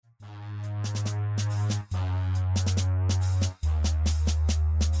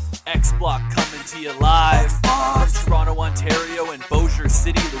X-Block coming to you live from Toronto, Ontario and Bossier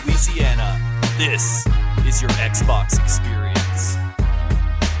City, Louisiana. This is your Xbox experience.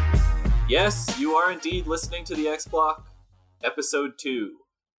 Yes, you are indeed listening to the X-Block, episode 2.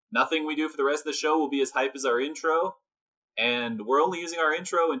 Nothing we do for the rest of the show will be as hype as our intro, and we're only using our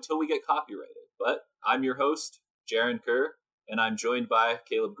intro until we get copyrighted. But I'm your host, Jaron Kerr, and I'm joined by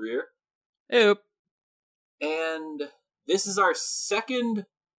Caleb Greer. Hey. And this is our second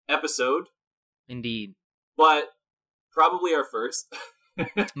episode. Indeed. But probably our first.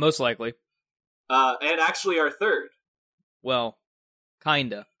 Most likely. And actually our third. Well,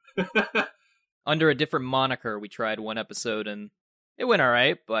 kinda. Under a different moniker, we tried one episode and it went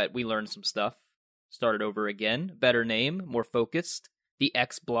alright, but we learned some stuff. Started over again. Better name, more focused. The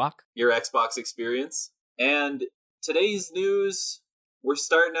X-Block. Your Xbox experience. And today's news, we're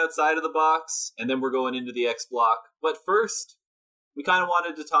starting outside of the box, and then we're going into the X-Block. But first, we kind of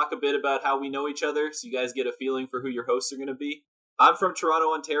wanted to talk a bit about how we know each other, so you guys get a feeling for who your hosts are going to be. I'm from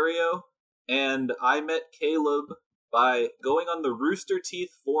Toronto, Ontario, and I met Caleb by going on the Rooster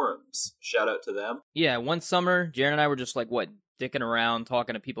Teeth forums. Shout out to them. Yeah, one summer, Jaron and I were just dicking around,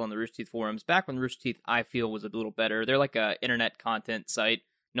 talking to people on the Rooster Teeth forums. Back when Rooster Teeth, I feel, was a little better. They're like a internet content site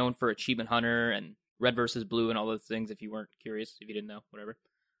known for Achievement Hunter and Red versus Blue and all those things, if you weren't curious, if you didn't know, whatever.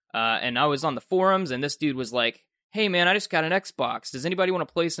 And I was on the forums, and this dude was like, hey man, I just got an Xbox. Does anybody want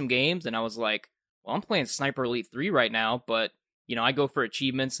to play some games? And I was like, well, I'm playing Sniper Elite 3 right now, but, you know, I go for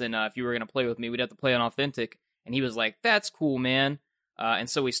achievements, and if you were going to play with me, we'd have to play on Authentic. And he was like, that's cool, man. And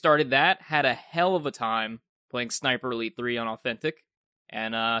so we started that, had a hell of a time playing Sniper Elite 3 on Authentic.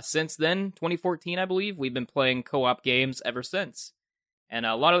 And since then, 2014, I believe, we've been playing co-op games ever since. And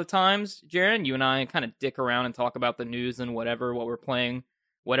a lot of the times, Jaron, you and I kind of dick around and talk about the news and what we're playing,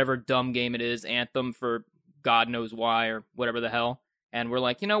 whatever dumb game it is, Anthem for God knows why, or whatever the hell. And we're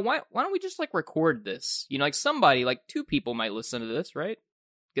like, you know, why don't we just, record this? You know, somebody, 2 people might listen to this, right?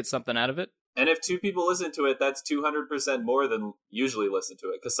 Get something out of it. And if 2 people listen to it, that's 200% more than usually listen to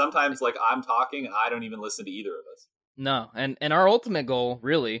it. Because sometimes, I'm talking, and I don't even listen to either of us. No, and our ultimate goal,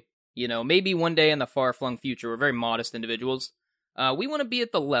 really, you know, maybe one day in the far-flung future, we're very modest individuals. We want to be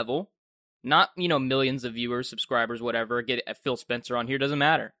at the level, not, millions of viewers, subscribers, whatever, get Phil Spencer on here, doesn't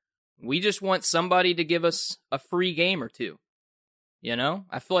matter. We just want somebody to give us a free game or 2. You know?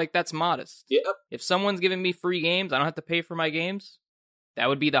 I feel like that's modest. Yep. If someone's giving me free games, I don't have to pay for my games. That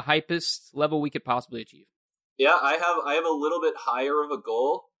would be the hypest level we could possibly achieve. Yeah, I have a little bit higher of a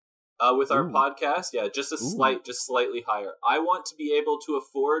goal with our podcast. Yeah, just slightly higher. I want to be able to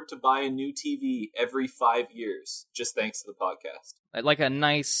afford to buy a new TV every 5 years, just thanks to the podcast. Like a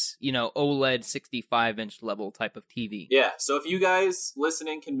nice, OLED 65-inch level type of TV. Yeah, so if you guys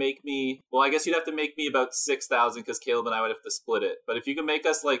listening can make me, well, I guess you'd have to make me about $6,000 because Caleb and I would have to split it. But if you can make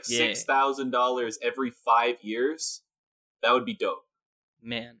us $6,000 every 5 years, that would be dope.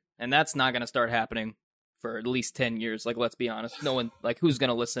 Man, and that's not going to start happening for at least 10 years. Let's be honest. No one, who's going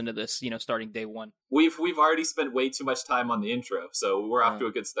to listen to this, starting day one? We've already spent way too much time on the intro, so we're off to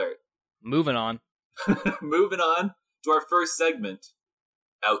a good start. Moving on. Moving on to our first segment,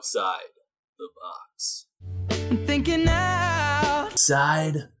 Outside the Box. I'm thinking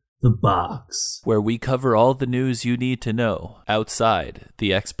Outside the Box, where we cover all the news you need to know outside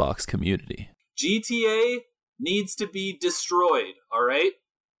the Xbox community. GTA needs to be destroyed, all right?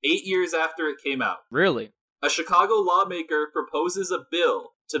 8 years after it came out. Really? A Chicago lawmaker proposes a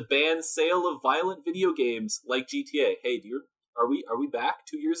bill to ban sale of violent video games like GTA. Hey, are we back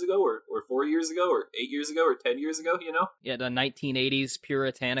 2 years ago, or 4 years ago, or 8 years ago, or 10 years ago, Yeah, the 1980s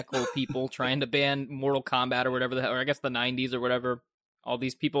puritanical people trying to ban Mortal Kombat or whatever, or I guess the 90s or whatever. All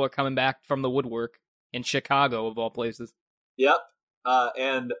these people are coming back from the woodwork in Chicago, of all places. Yep.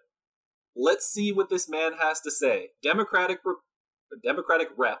 And let's see what this man has to say. Democratic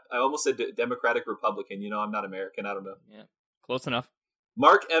rep. I almost said Democratic Republican. I'm not American. I don't know. Yeah, close enough.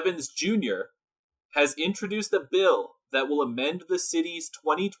 Mark Evans Jr. has introduced a bill that will amend the city's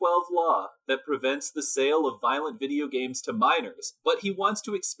 2012 law that prevents the sale of violent video games to minors, but he wants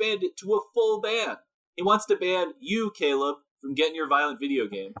to expand it to a full ban. He wants to ban you, Caleb, from getting your violent video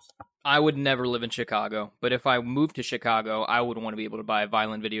games. I would never live in Chicago, but if I moved to Chicago, I would want to be able to buy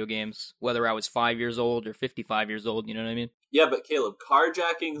violent video games, whether I was 5 years old or 55 years old, you know what I mean? Yeah, but Caleb,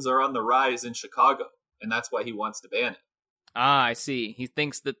 carjackings are on the rise in Chicago, and that's why he wants to ban it. Ah, I see. He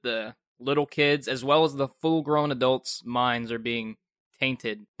thinks that the little kids, as well as the full-grown adults' minds are being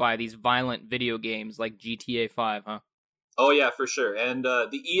tainted by these violent video games like GTA 5, huh? Oh, yeah, for sure. And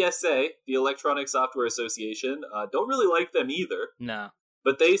the ESA, the Electronic Software Association, don't really like them either. No.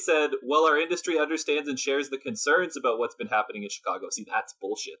 But they said, well, our industry understands and shares the concerns about what's been happening in Chicago. See, that's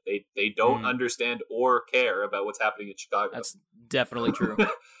bullshit. They don't understand or care about what's happening in Chicago. That's definitely true.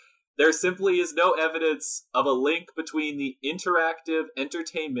 There simply is no evidence of a link between the interactive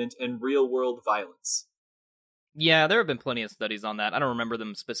entertainment and real-world violence. Yeah, there have been plenty of studies on that. I don't remember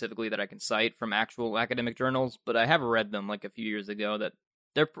them specifically that I can cite from actual academic journals, but I have read them like a few years ago that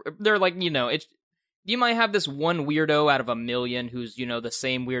they're like, it's you might have this one weirdo out of a million who's, the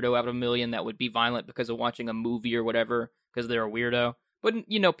same weirdo out of a million that would be violent because of watching a movie or whatever because they're a weirdo. But,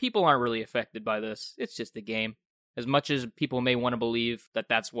 people aren't really affected by this. It's just a game. As much as people may want to believe that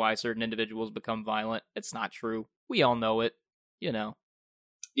that's why certain individuals become violent, it's not true. We all know it,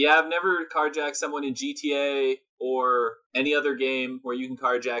 Yeah, I've never carjacked someone in GTA or any other game where you can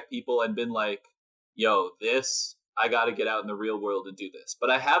carjack people and been like, yo, I gotta get out in the real world and do this. But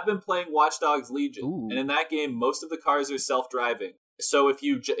I have been playing Watch Dogs Legion, and in that game, most of the cars are self-driving. So if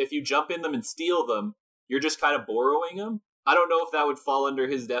you jump in them and steal them, you're just kind of borrowing them. I don't know if that would fall under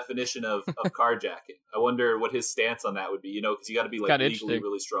his definition of carjacking. I wonder what his stance on that would be, because you got to be like legally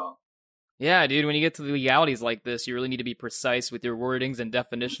really strong. Yeah, dude, when you get to the legalities like this, you really need to be precise with your wordings and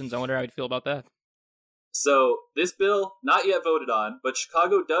definitions. I wonder how you'd feel about that. So, this bill, not yet voted on, but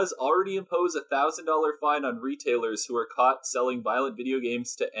Chicago does already impose a $1,000 fine on retailers who are caught selling violent video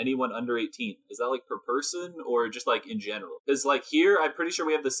games to anyone under 18. Is that like per person or just like in general? Because like here, I'm pretty sure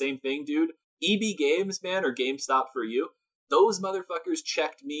we have the same thing, dude. EB Games, man, or GameStop for you, those motherfuckers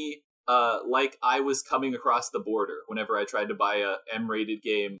checked me like I was coming across the border whenever I tried to buy a M-rated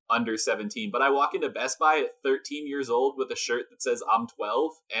game under 17. But I walk into Best Buy at 13 years old with a shirt that says I'm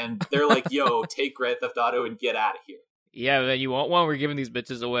 12, and they're like, yo, take Grand Theft Auto and get out of here. Yeah, you want one? We're giving these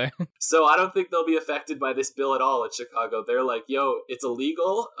bitches away. So I don't think they'll be affected by this bill at all at Chicago. They're like, yo, it's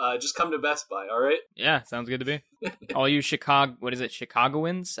illegal. Just come to Best Buy, all right? Yeah, sounds good to me. All you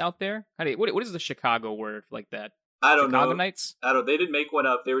Chicagoans out there? What is the Chicago word like that? I don't know. Chicago-nites? They didn't make one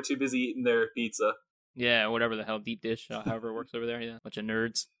up. They were too busy eating their pizza. Yeah, whatever the hell, deep dish, however it works over there. Yeah, bunch of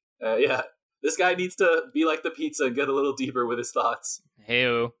nerds. Yeah, this guy needs to be like the pizza and get a little deeper with his thoughts.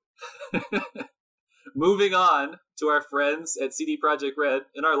 Hey-o. Moving on to our friends at CD Projekt Red.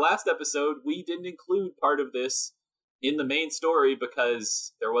 In our last episode, we didn't include part of this in the main story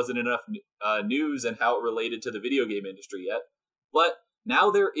because there wasn't enough news and how it related to the video game industry yet. But now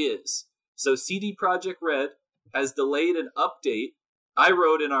there is. So CD Projekt Red has delayed an update. I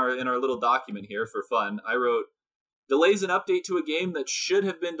wrote in our little document here for fun, I wrote, delays an update to a game that should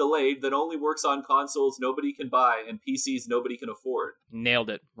have been delayed that only works on consoles nobody can buy and PCs nobody can afford. Nailed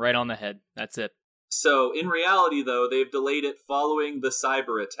it. Right on the head. That's it. So, in reality, though, they've delayed it following the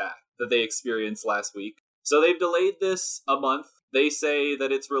cyber attack that they experienced last week. So they've delayed this a month. They say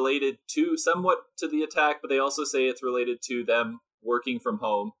that it's related somewhat to the attack, but they also say it's related to them working from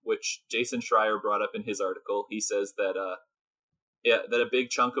home, which Jason Schreier brought up in his article. He says that that a big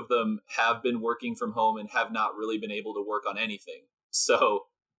chunk of them have been working from home and have not really been able to work on anything. So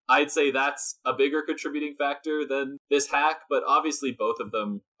I'd say that's a bigger contributing factor than this hack, but obviously both of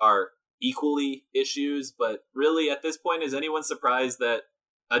them are equally issues. But really, at this point, is anyone surprised that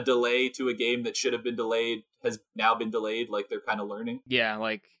a delay to a game that should have been delayed has now been delayed? Like, they're kind of learning? Yeah,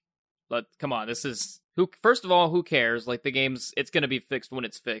 but come on, this is... First of all, who cares? Like, the game's... It's gonna be fixed when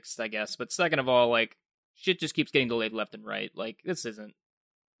it's fixed, I guess. But second of all, like, shit just keeps getting delayed left and right. Like, this isn't...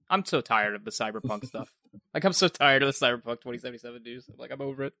 I'm so tired of the Cyberpunk stuff. Like, I'm so tired of the Cyberpunk 2077 news. Like, I'm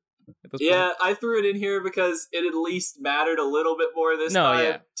over it. Yeah, I threw it in here because it at least mattered a little bit more this time.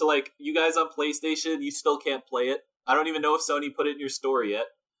 Yeah. To, like, you guys on PlayStation, you still can't play it. I don't even know if Sony put it in your store yet.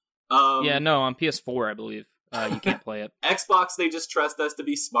 Yeah, no, on PS4, I believe. You can't play it. Xbox, they just trust us to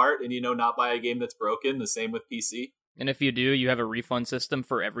be smart and, not buy a game that's broken. The same with PC. And if you do, you have a refund system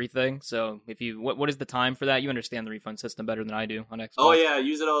for everything. So if you, what is the time for that? You understand the refund system better than I do on Xbox. Oh yeah, I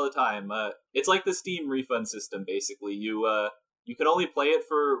use it all the time. It's like the Steam refund system, basically. You can only play it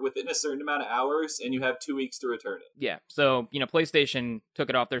for within a certain amount of hours, and you have 2 weeks to return it. Yeah, so, PlayStation took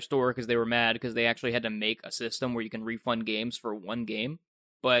it off their store because they were mad because they actually had to make a system where you can refund games for one game.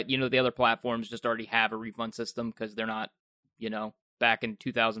 But, the other platforms just already have a refund system because they're not, back in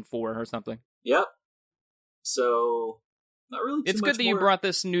 2004 or something. Yep. So, not really too It's good that you brought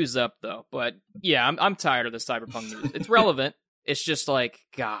this news up, though. But, yeah, I'm tired of the Cyberpunk news. It's relevant. It's just like,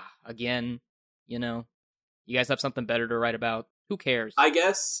 God, again, you guys have something better to write about. Who cares? I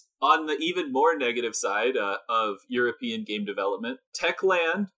guess on the even more negative side of European game development,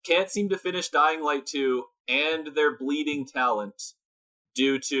 Techland can't seem to finish Dying Light 2 and their bleeding talent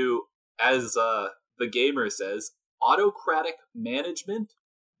due to, as the gamer says, autocratic management,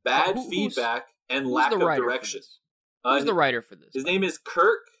 bad feedback, and lack of direction. Who's the writer for this? His name is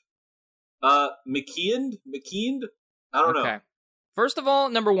Kirk McKeand? I don't know. First of all,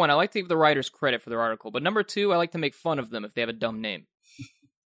 number one, I like to give the writers credit for their article, but number two, I like to make fun of them if they have a dumb name.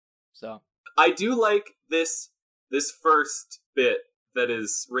 So I do like this first bit that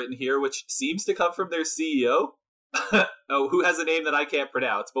is written here, which seems to come from their CEO, who has a name that I can't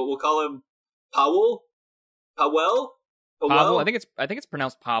pronounce, but we'll call him Powell. Pavel? I think it's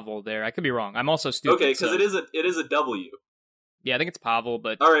pronounced Pavel there. I could be wrong. I'm also stupid. Okay, because it is a W. Yeah, I think it's Pavel,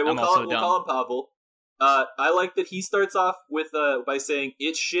 but all right, we'll call him Pavel. I like that he starts off with by saying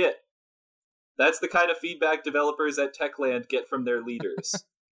it's shit. That's the kind of feedback developers at Techland get from their leaders.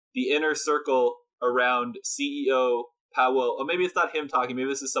 The inner circle around CEO Powell. Oh, maybe it's not him talking. Maybe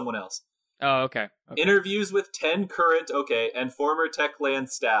this is someone else. Oh, okay. Interviews with 10 current, and former Techland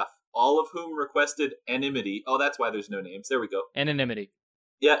staff, all of whom requested anonymity. Oh, that's why there's no names. There we go. Anonymity.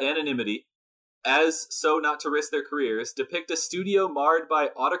 Yeah, anonymity. As so not to risk their careers, depict a studio marred by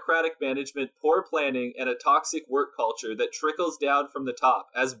autocratic management, poor planning, and a toxic work culture that trickles down from the top.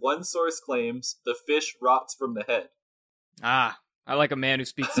 As one source claims, the fish rots from the head. Ah, I like a man who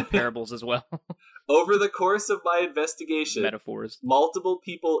speaks in parables as well. Over the course of my investigation, metaphors, multiple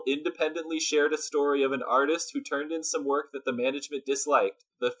people independently shared a story of an artist who turned in some work that the management disliked.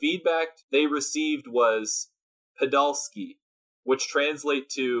 The feedback they received was Podolsky, which translate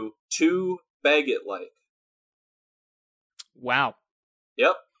to too baguette-like. Wow.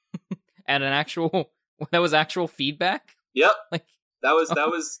 Yep. And that was actual feedback? Yep. Like that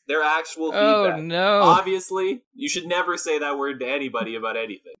was their actual feedback. Oh no. Obviously, you should never say that word to anybody about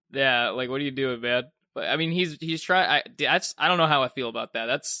anything. Yeah, like what are you doing, man? But I mean, he's trying. I don't know how I feel about that.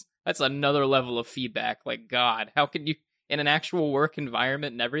 That's another level of feedback. Like, God, how can you in an actual work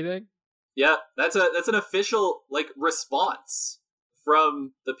environment and everything? Yeah, that's an official response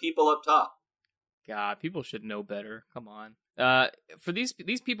from the people up top. God, people should know better. Come on. For these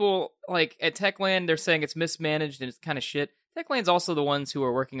people, like at Techland, they're saying it's mismanaged and it's kind of shit. Techland's also the ones who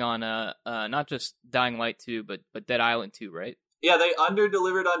are working on not just Dying Light 2, but Dead Island 2, right? Yeah, they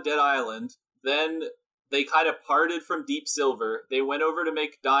under-delivered on Dead Island. Then they kind of parted from Deep Silver. They went over to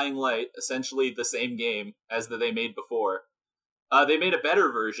make Dying Light, essentially the same game as they made before. They made a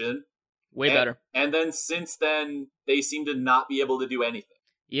better version. Way better. And then since then, they seem to not be able to do anything.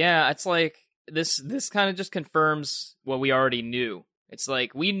 Yeah, it's like, this kind of just confirms what we already knew. It's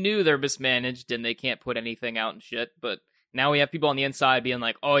like, we knew they're mismanaged and they can't put anything out and shit, but now we have people on the inside being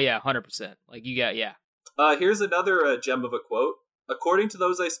like, oh yeah, 100%. Like, you got, yeah. Here's another gem of a quote. According to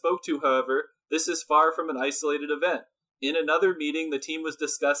those I spoke to, however, this is far from an isolated event. In another meeting, the team was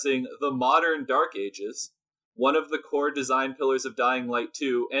discussing the modern Dark Ages, one of the core design pillars of Dying Light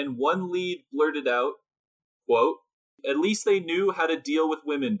 2, and one lead blurted out, quote, at least they knew how to deal with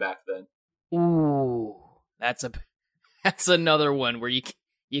women back then. Ooh, that's another one where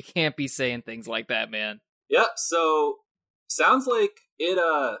you can't be saying things like that, man. Yeah, so sounds like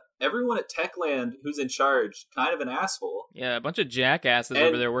everyone at Techland who's in charge, kind of an asshole. Yeah, a bunch of jackasses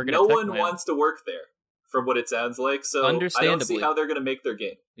over there working at no Techland. one wants to work there, from what it sounds like, so I don't see how they're going to make their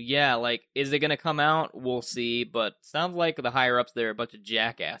game. Yeah, like, is it going to come out? We'll see, but sounds like the higher-ups there are a bunch of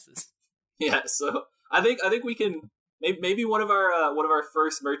jackasses. Yeah, so I think we can, maybe one of our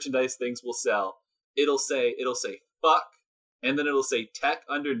first merchandise things will sell. It'll say fuck, and then it'll say tech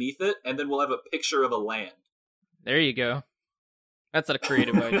underneath it, and then we'll have a picture of a land. There you go. That's a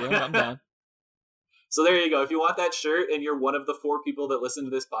creative idea. I'm down. So there you go. If you want that shirt and you're one of the 4 people that listen to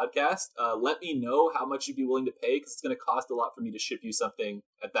this podcast, let me know how much you'd be willing to pay, because it's going to cost a lot for me to ship you something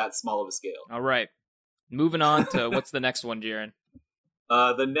at that small of a scale. All right. Moving on to what's the next one, Jaron?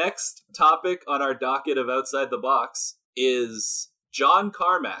 The next topic on our docket of Outside the Box is John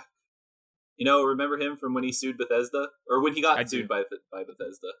Carmack. You know, remember him from when he sued Bethesda? Or when he got sued by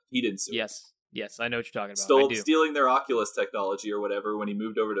Bethesda. He didn't sue. Yes, I know what you're talking about. Stealing their Oculus technology or whatever when he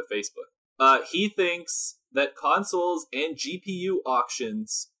moved over to Facebook. He thinks that consoles and GPU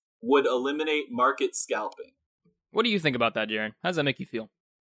auctions would eliminate market scalping. What do you think about that, Jaron? How does that make you feel?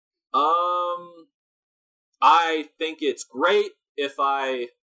 I think it's great if I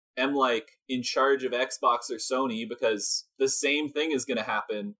am in charge of Xbox or Sony, because the same thing is going to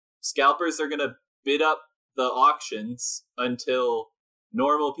happen. Scalpers are going to bid up the auctions until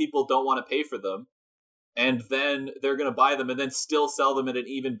normal people don't want to pay for them, and then they're going to buy them and then still sell them at an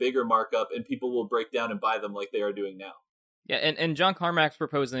even bigger markup, and people will break down and buy them like they are doing now. Yeah, and John Carmack's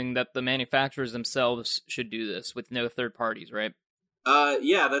proposing that the manufacturers themselves should do this with no third parties, right?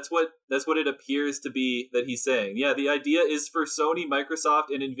 Yeah, that's what it appears to be that he's saying. Yeah, the idea is for Sony, Microsoft,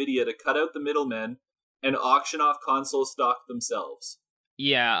 and Nvidia to cut out the middlemen and auction off console stock themselves.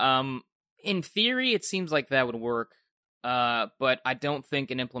 Yeah, in theory, it seems like that would work. but I don't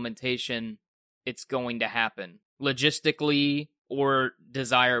think in implementation it's going to happen logistically or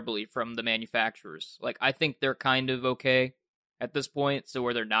desirably from the manufacturers. Like, I think they're kind of okay at this point, so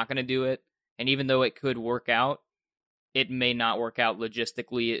where they're not going to do it. And even though it could work out, it may not work out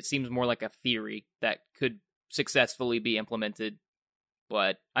logistically. It seems more like a theory that could successfully be implemented.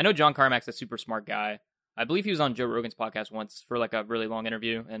 But I know John Carmack's a super smart guy. I believe he was on Joe Rogan's podcast once for like a really long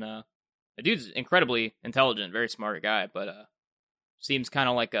interview, and the dude's incredibly intelligent, very smart guy, but seems kind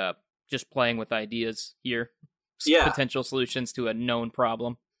of like just playing with ideas here. Yeah. Potential solutions to a known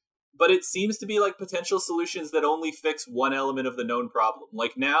problem. But it seems to be like potential solutions that only fix one element of the known problem.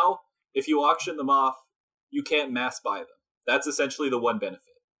 Like now, if you auction them off, you can't mass buy them. That's essentially the one benefit.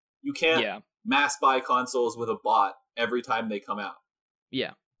 You can't mass buy consoles with a bot every time they come out.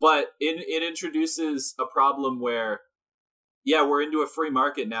 Yeah. But it introduces a problem where, we're into a free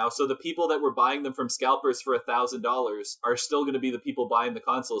market now, so the people that were buying them from scalpers for $1,000 are still going to be the people buying the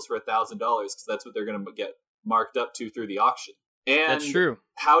consoles for $1,000 because that's what they're going to get marked up to through the auction. And that's true.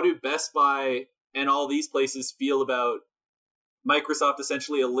 How do Best Buy and all these places feel about Microsoft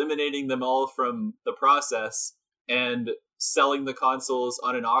essentially eliminating them all from the process and selling the consoles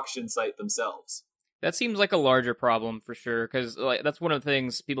on an auction site themselves? That seems like a larger problem for sure, because like that's one of the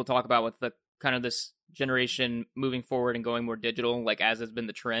things people talk about with the kind of this generation moving forward and going more digital, like as has been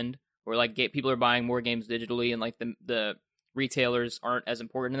the trend, where like people are buying more games digitally, and like the retailers aren't as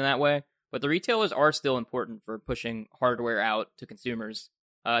important in that way. But the retailers are still important for pushing hardware out to consumers,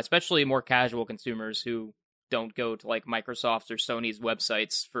 especially more casual consumers who don't go to like Microsoft's or Sony's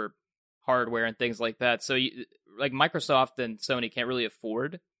websites for hardware and things like that. So like Microsoft and Sony can't really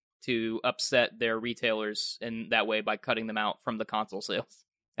afford to upset their retailers in that way by cutting them out from the console sales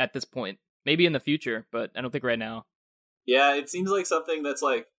at this point. Maybe in the future, but I don't think right now. Yeah, it seems like something that's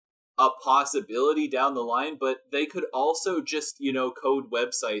like a possibility down the line, but they could also just, code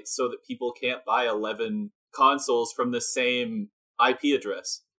websites so that people can't buy 11 consoles from the same IP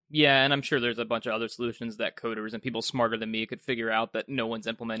address. Yeah, and I'm sure there's a bunch of other solutions that coders and people smarter than me could figure out that no one's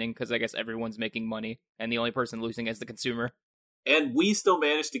implementing, because I guess everyone's making money, and the only person losing is the consumer. And we still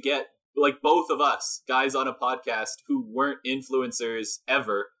managed to get, like both of us, guys on a podcast who weren't influencers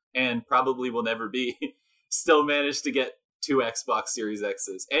ever, and probably will never be, still managed to get 2 Xbox Series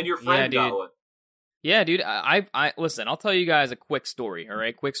X's. And your friend got one. Yeah, dude. I listen, I'll tell you guys a quick story, all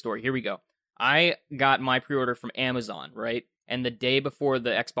right? Quick story. Here we go. I got my pre-order from Amazon, right? And the day before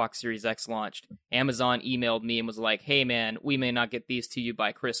the Xbox Series X launched, Amazon emailed me and was like, hey, man, we may not get these to you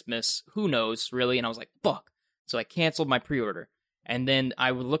by Christmas. Who knows, really? And I was like, fuck. So I canceled my pre-order. And then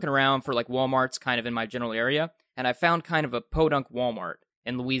I was looking around for like Walmarts kind of in my general area, and I found kind of a podunk Walmart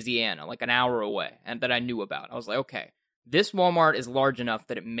in Louisiana, like an hour away, and that I knew about. I was like, okay, this Walmart is large enough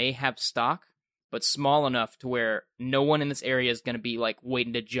that it may have stock, but small enough to where no one in this area is going to be like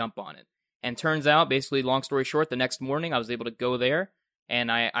waiting to jump on it. And turns out, basically, long story short, the next morning I was able to go there,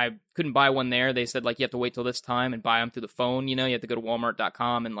 and I couldn't buy one there. They said, like, you have to wait till this time and buy them through the phone. You have to go to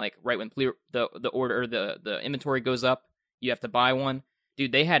Walmart.com, and like right when the order, the inventory goes up, you have to buy one.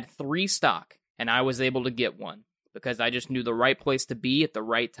 Dude, they had 3 stock, and I was able to get one because I just knew the right place to be at the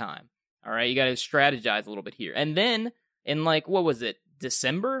right time. All right, you got to strategize a little bit here. And then in like, what was it,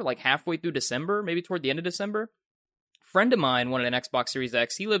 December? Like halfway through December, maybe toward the end of December, friend of mine wanted an Xbox Series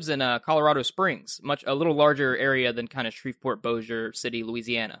X. He lives in Colorado Springs, a little larger area than kind of Shreveport, Bossier City,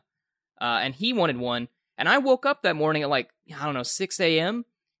 Louisiana. And he wanted one. And I woke up that morning at like, 6 a.m.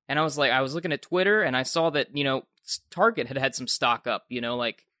 And I was looking at Twitter, and I saw that, Target had some stock up,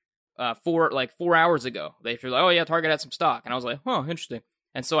 4 hours ago. They were like, oh yeah, Target had some stock. And I was like, huh, interesting.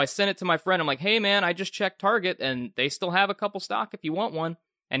 And so I sent it to my friend. I'm like, hey man, I just checked Target, and they still have a couple stock if you want one.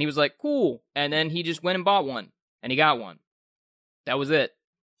 And he was like, cool. And then he just went and bought one. And he got one. That was it.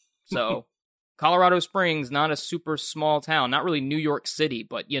 So, Colorado Springs, not a super small town. Not really New York City,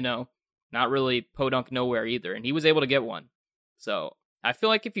 but, not really podunk nowhere either. And he was able to get one. So, I feel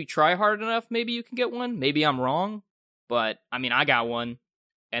like if you try hard enough, maybe you can get one. Maybe I'm wrong. But, I got one.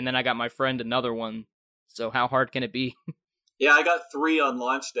 And then I got my friend another one. So, how hard can it be? Yeah, I got 3 on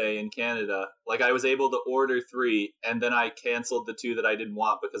launch day in Canada. Like, I was able to order 3, and then I canceled the 2 that I didn't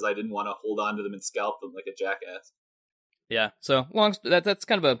want because I didn't want to hold on to them and scalp them like a jackass. Yeah, so that's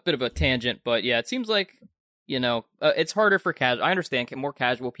kind of a bit of a tangent, but yeah, it seems like, it's harder for casual. I understand more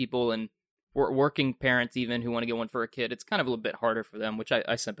casual people and working parents even who want to get one for a kid. It's kind of a little bit harder for them, which I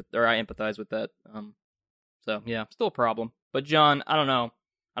empathize with that. So yeah, still a problem. But John, I don't know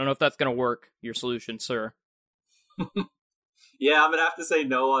if that's going to work, your solution, sir. Yeah, I'm going to have to say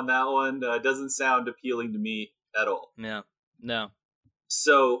no on that one. It doesn't sound appealing to me at all. Yeah, no.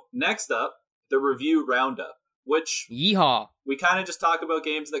 So, next up, the review roundup. which Yeehaw. we kind of just talk about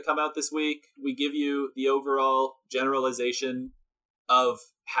games that come out this week. We give you the overall generalization of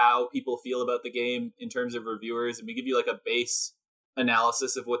how people feel about the game in terms of reviewers, and we give you like a base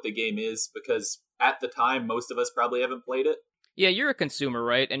analysis of what the game is, because at the time, most of us probably haven't played it. Yeah, you're a consumer,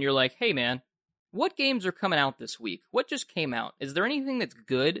 right? And you're like, hey, man, what games are coming out this week? What just came out? Is there anything that's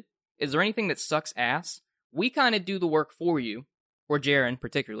good? Is there anything that sucks ass? We kind of do the work for you, or Jaren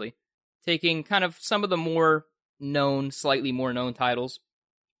particularly, taking kind of some of the more known, slightly more known titles,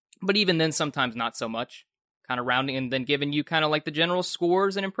 but even then sometimes not so much, kind of rounding and then giving you kind of like the general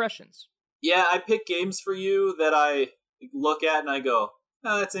scores and impressions. Yeah, I pick games for you that I look at and I go,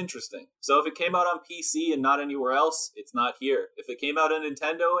 oh, that's interesting. So if it came out on PC and not anywhere else, it's not here. If it came out on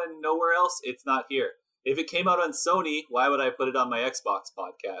Nintendo and nowhere else, it's not here. If it came out on Sony, why would I put it on my Xbox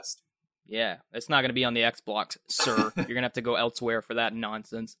podcast? Yeah, it's not going to be on the Xbox, sir. You're going to have to go elsewhere for that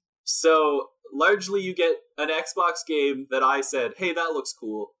nonsense. So largely you get an Xbox game that I said, hey, that looks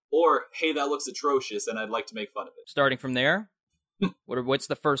cool, or hey, that looks atrocious, and I'd like to make fun of it. Starting from there, what's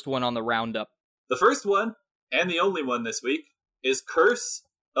the first one on the roundup? The first one, and the only one this week, is Curse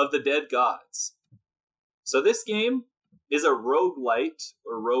of the Dead Gods. So this game is a roguelite,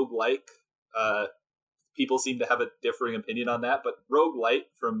 or roguelike. People seem to have a differing opinion on that, but roguelite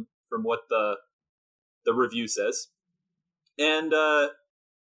from what the review says. And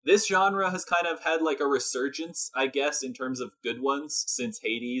this genre has kind of had like a resurgence, I guess, in terms of good ones since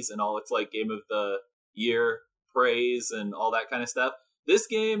Hades and all its like Game of the Year praise and all that kind of stuff. This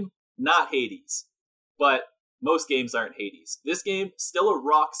game, not Hades, but most games aren't Hades. This game, still a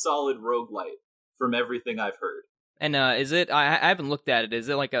rock-solid roguelite from everything I've heard. And is it, I haven't looked at it, is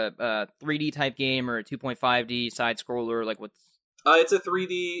it like a 3D type game or a 2.5D side-scroller? Like what's... It's a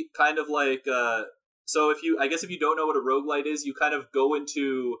 3D kind of like... So if you don't know what a roguelite is, you kind of go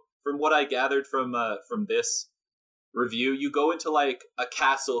into, from what I gathered from this review, you go into like a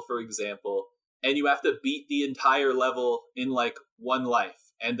castle, for example, and you have to beat the entire level in like one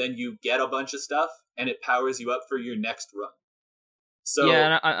life. And then you get a bunch of stuff, and it powers you up for your next run. So yeah,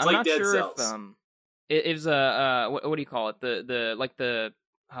 and I'm it's like not Dead sure Cells. if it was what do you call it?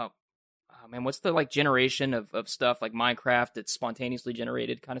 What's the like generation of stuff like Minecraft that's spontaneously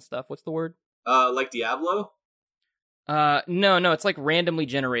generated kind of stuff? What's the word? Like Diablo? No, it's like randomly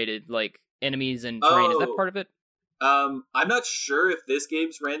generated like enemies and terrain. Is that part of it? I'm not sure if this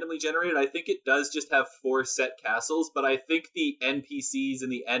game's randomly generated. I think it does just have 4 set castles, but I think the NPCs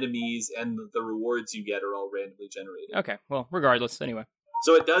and the enemies and the rewards you get are all randomly generated. Okay, well, regardless, anyway.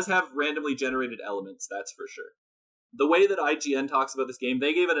 So it does have randomly generated elements, that's for sure. The way that IGN talks about this game,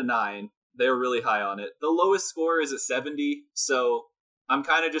 they gave it a 9. They were really high on it. The lowest score is a 70, so I'm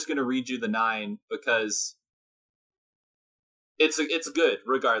kind of just going to read you the 9 because it's good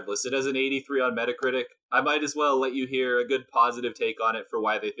regardless. It has an 83 on Metacritic. I might as well let you hear a good positive take on it for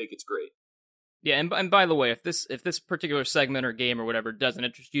why they think it's great. Yeah, and by the way, if this particular segment or game or whatever doesn't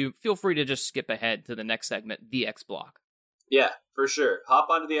interest you, feel free to just skip ahead to the next segment, the X Block. Yeah, for sure. Hop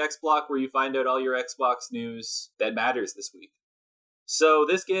onto the X Block where you find out all your Xbox news that matters this week. So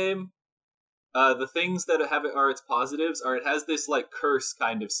this game, the things that have it are its positives are it has this like curse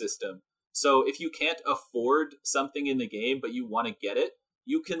kind of system. So if you can't afford something in the game but you want to get it,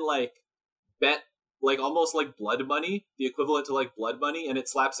 you can like bet like almost like blood money, the equivalent to like blood money, and it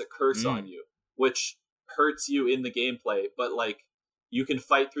slaps a curse on you, which hurts you in the gameplay, but like you can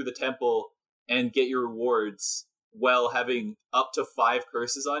fight through the temple and get your rewards while having up to 5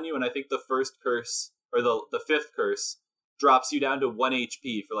 curses on you. And I think the first curse or the 5th curse drops you down to 1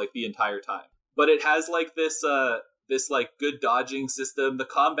 HP for like the entire time. But it has like this like good dodging system. The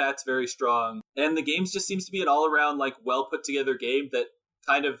combat's very strong, and the game just seems to be an all-around like well put together game that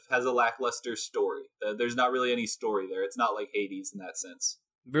kind of has a lackluster story. There's not really any story there. It's not like Hades in that sense.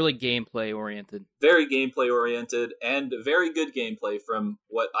 Really gameplay oriented. Very gameplay oriented, and very good gameplay from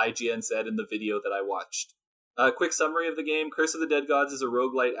what IGN said in the video that I watched. A quick summary of the game. Curse of the Dead Gods is a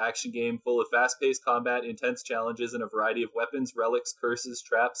roguelite action game full of fast-paced combat, intense challenges, and a variety of weapons, relics, curses,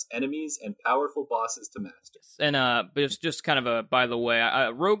 traps, enemies, and powerful bosses to master. And but it's just kind of a, by the way,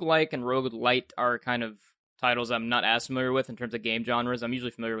 roguelike and roguelite are kind of titles I'm not as familiar with in terms of game genres. I'm usually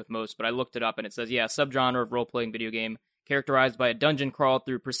familiar with most, but I looked it up and it says, yeah, subgenre of role-playing video game characterized by a dungeon crawl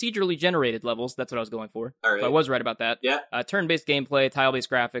through procedurally generated levels. That's what I was going for. All right. So I was right about that. Yeah. Turn-based gameplay, tile-based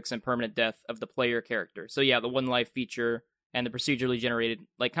graphics, and permanent death of the player character. So yeah, the one life feature and the procedurally generated,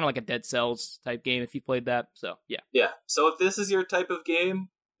 like kind of like a Dead Cells type game if you played that. So yeah. Yeah. So if this is your type of game,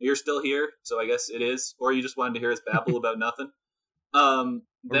 you're still here. So I guess it is. Or you just wanted to hear us babble about nothing. We're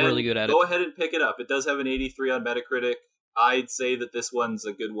really good at it. Go ahead and pick it up. It does have an 83 on Metacritic. I'd say that this one's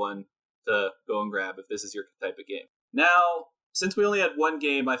a good one. to go and grab if this is your type of game. Now, since we only had one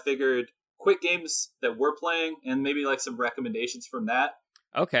game, I figured quick games that we're playing and maybe like some recommendations from that.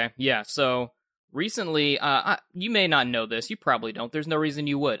 Okay, yeah, so recently, you may not know this, you probably don't, there's no reason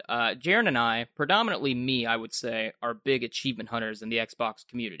you would. Jaren and I, predominantly me, I would say, are big achievement hunters in the Xbox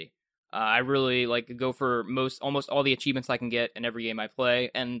community. I really like to go for almost all the achievements I can get in every game I play,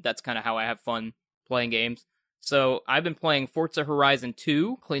 and that's kind of how I have fun playing games. So I've been playing Forza Horizon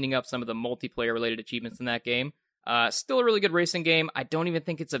 2, cleaning up some of the multiplayer-related achievements in that game. Still a really good racing game. I don't even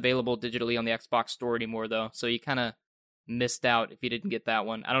think it's available digitally on the Xbox Store anymore, though, so you kind of missed out if you didn't get that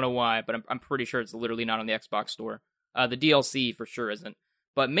one. I don't know why, but I'm pretty sure it's literally not on the Xbox Store. The DLC for sure isn't.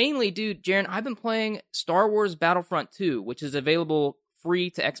 But mainly, dude, Jaren, I've been playing Star Wars Battlefront 2, which is available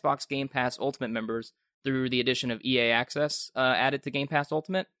free to Xbox Game Pass Ultimate members through the addition of EA Access added to Game Pass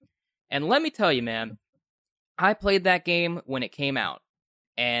Ultimate. And let me tell you, man, I played that game when it came out,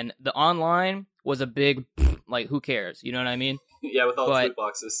 and the online was a big, like, who cares? You know what I mean? Yeah, with all the loot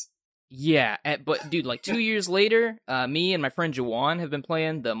boxes. Yeah, but dude, like 2 years later, me and my friend Jawan have been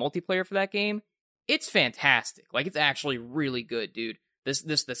playing the multiplayer for that game. It's fantastic. Like, it's actually really good, dude.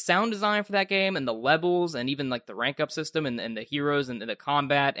 The sound design for that game and the levels and even like the rank up system and the heroes and the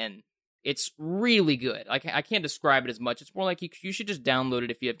combat, and it's really good. Like, I can't describe it as much. It's more like you should just download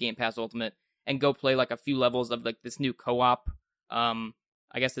it if you have Game Pass Ultimate and go play like a few levels of like this new co-op.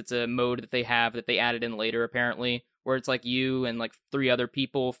 I guess it's a mode that they have that they added in later apparently, where it's like you and like 3 other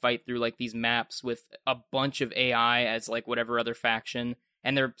people fight through like these maps with a bunch of AI as like whatever other faction,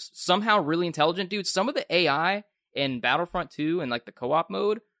 and they're somehow really intelligent, dude. Some of the AI in Battlefront 2 and like the co-op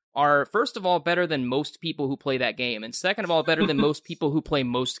mode are, first of all, better than most people who play that game, and second of all, better than most people who play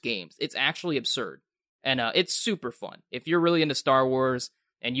most games. It's actually absurd, and it's super fun. If you're really into Star Wars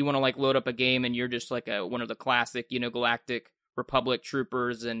and you want to like load up a game and you're just like one of the classic, Galactic Republic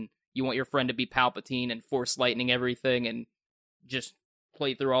troopers, and you want your friend to be Palpatine and force lightning everything and just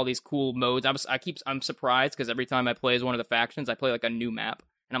play through all these cool modes. I'm surprised because every time I play as one of the factions, I play like a new map,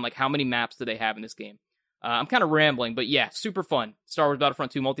 and I'm like, how many maps do they have in this game? I'm kind of rambling, but yeah, super fun. Star Wars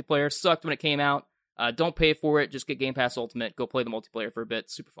Battlefront 2 multiplayer sucked when it came out. Don't pay for it. Just get Game Pass Ultimate. Go play the multiplayer for a bit.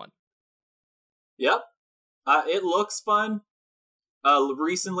 Super fun. Yep. It looks fun.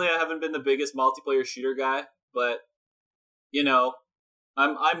 Recently, I haven't been the biggest multiplayer shooter guy, but,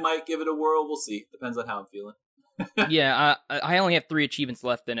 I might give it a whirl. We'll see. Depends on how I'm feeling. Yeah, I only have 3 achievements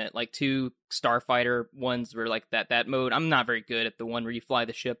left in it, like 2 Starfighter ones where like that mode. I'm not very good at the one where you fly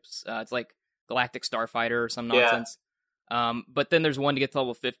the ships. It's like Galactic Starfighter or some nonsense. Yeah. But then there's one to get to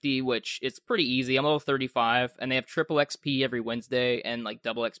level 50, which it's pretty easy. I'm level 35, and they have triple XP every Wednesday and like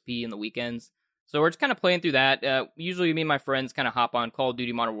double XP in the weekends. So we're just kind of playing through that. Usually me and my friends kind of hop on Call of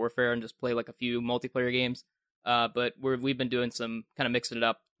Duty Modern Warfare and just play like a few multiplayer games. But we've been doing some kind of mixing it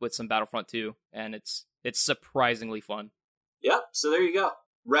up with some Battlefront 2, and it's surprisingly fun. Yep, so there you go.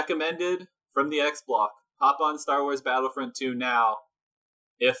 Recommended from the X Block. Hop on Star Wars Battlefront 2 now.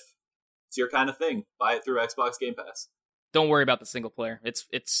 If it's your kind of thing, buy it through Xbox Game Pass. Don't worry about the single player.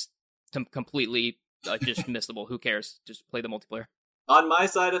 It's completely just missable. Who cares? Just play the multiplayer. On my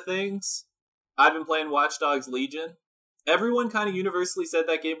side of things, I've been playing Watch Dogs Legion. Everyone kind of universally said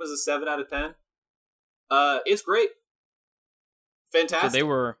that game was a 7 out of 10. It's great. Fantastic.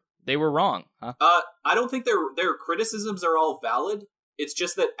 So they were wrong, huh? I don't think their criticisms are all valid. It's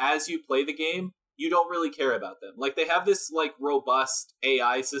just that as you play the game, you don't really care about them. Like, they have this like robust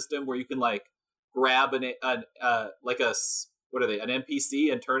AI system where you can like grab an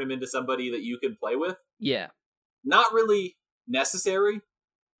NPC and turn him into somebody that you can play with. Yeah. Not really necessary.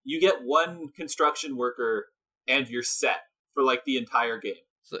 You get one construction worker and you're set for like the entire game.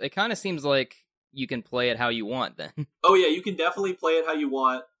 So it kind of seems like you can play it how you want then. Oh yeah, you can definitely play it how you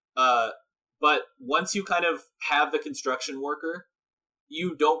want. But once you kind of have the construction worker,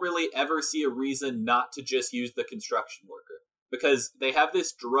 you don't really ever see a reason not to just use the construction worker. Because they have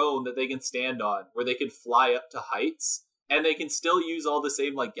this drone that they can stand on where they can fly up to heights, and they can still use all the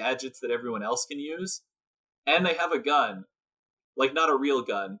same like gadgets that everyone else can use. And they have a gun. Like, not a real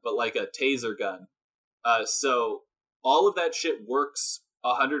gun, but like a taser gun. So all of that shit works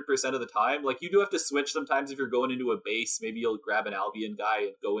 100% of the time. Like, you do have to switch sometimes if you're going into a base. Maybe you'll grab an Albion guy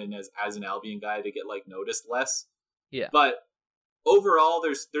and go in as an Albion guy to get like noticed less. Yeah. But overall,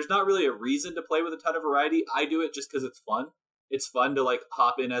 there's not really a reason to play with a ton of variety. I do it just because it's fun. It's fun to like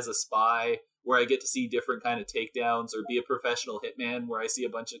hop in as a spy where I get to see different kind of takedowns, or be a professional hitman where I see a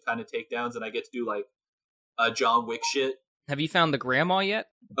bunch of kind of takedowns and I get to do like John Wick shit. Have you found the grandma yet?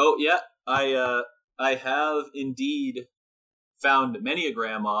 Oh yeah, I have indeed found many a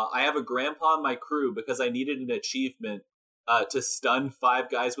grandma. I have a grandpa in my crew because I needed an achievement to stun 5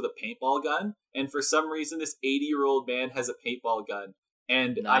 guys with a paintball gun. And for some reason, this 80-year-old man has a paintball gun.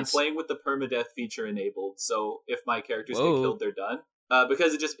 And Nice. I'm playing with the permadeath feature enabled, so if my characters Whoa. get killed, they're done.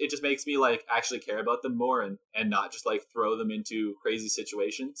 Because it just makes me like actually care about them more and not just like throw them into crazy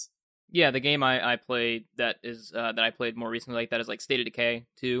situations. Yeah, the game I played that I played more recently like that is like State of Decay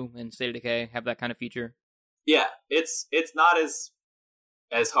 2 and State of Decay have that kind of feature. Yeah, it's not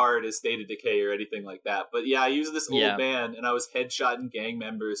as hard as State of Decay or anything like that. But yeah, I used this old man and I was headshotting gang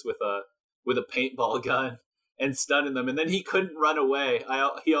members with a paintball gun and stunning them, and then he couldn't run away.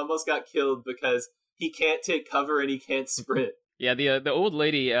 He almost got killed because he can't take cover and he can't sprint. Yeah, the old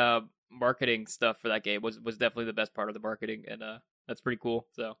lady marketing stuff for that game was definitely the best part of the marketing, and that's pretty cool.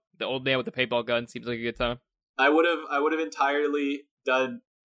 So the old man with the paintball gun seems like a good time. I would have entirely done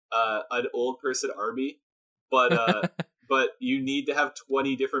an old person army, but but you need to have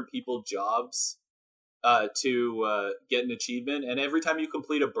 20 different people jobs to get an achievement, and every time you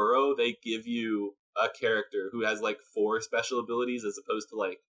complete a burrow, they give you a character who has like 4 special abilities as opposed to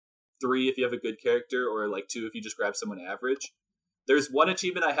like 3 if you have a good character, or like 2 if you just grab someone average. There's one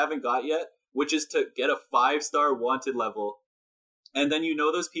achievement I haven't got yet, which is to get a 5-star wanted level. And then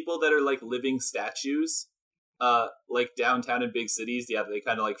those people that are like living statues, like downtown in big cities, yeah, they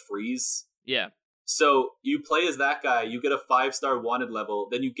kind of like freeze. Yeah. So you play as that guy, you get a 5-star wanted level,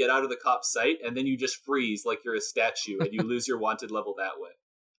 then you get out of the cop's sight, and then you just freeze like you're a statue, and you lose your wanted level that way.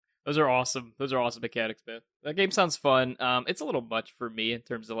 Those are awesome. Those are awesome mechanics, man. That game sounds fun. It's a little much for me in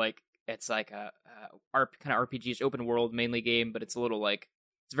terms of like, it's like a kind of RPG, open world mainly game, but it's a little like,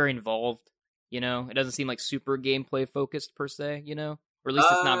 it's very involved, It doesn't seem like super gameplay focused per se, or at least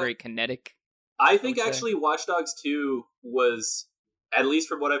it's not very kinetic. I think actually Watch Dogs 2 was, at least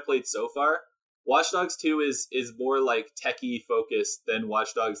from what I've played so far, Watch Dogs 2 is more like techie focused than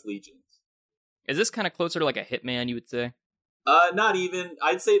Watch Dogs Legions. Is this kind of closer to like a Hitman, you would say? Not even.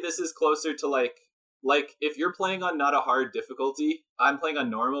 I'd say this is closer to like if you're playing on not a hard difficulty, I'm playing on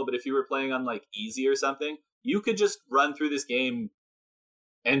normal, but if you were playing on like easy or something, you could just run through this game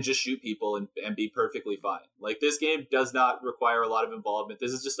and just shoot people and be perfectly fine. Like, this game does not require a lot of involvement.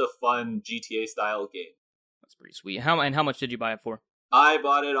 This is just a fun GTA style game. That's pretty sweet. How much did you buy it for? I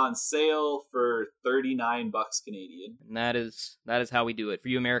bought it on sale for $39 Canadian. And that is how we do it. For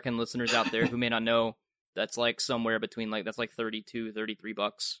you American listeners out there who may not know, that's like somewhere between that's like $32,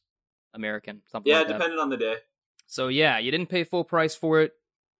 $33 American, something like that. Yeah, depending on the day. So yeah, you didn't pay full price for it.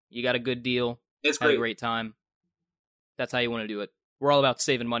 You got a good deal. It's great. Had a great time. That's how you want to do it. We're all about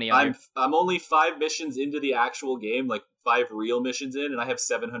saving money out here. I'm only 5 missions into the actual game, like 5 real missions in, and I have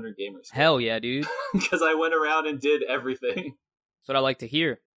 700 gamers. Hell yeah, dude. Because I went around and did everything. That's what I like to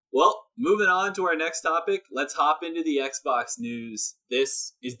hear. Well, moving on to our next topic, let's hop into the Xbox news.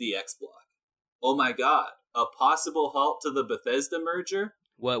 This is the X Block. Oh my god, a possible halt to the Bethesda merger?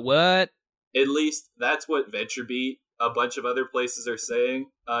 What? At least that's what VentureBeat, a bunch of other places are saying.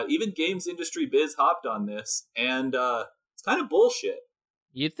 Even Games Industry Biz hopped on this, and it's kind of bullshit.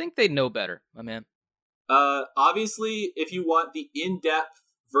 You'd think they'd know better, my man. Obviously, if you want the in-depth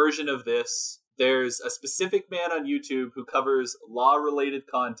version of this, there's a specific man on YouTube who covers law-related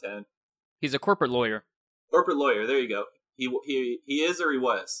content. He's a corporate lawyer. Corporate lawyer, there you go. He is, or he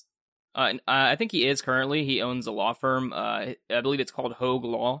was? I think he is currently. He owns a law firm. I believe it's called Hogue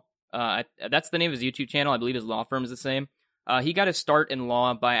Law. That's the name of his YouTube channel. I believe his law firm is the same. He got his start in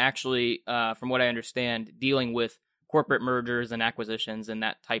law by actually, from what I understand, dealing with corporate mergers and acquisitions and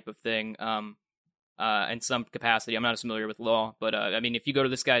that type of thing. In some capacity. I'm not as familiar with law, but I mean, if you go to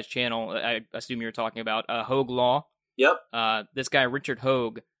this guy's channel, I assume you're talking about Hogue Law. Yep. This guy, Richard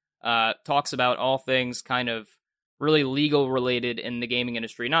Hogue, talks about all things kind of really legal related in the gaming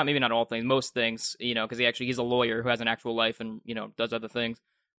industry. Maybe not all things, most things, because he's a lawyer who has an actual life and, does other things.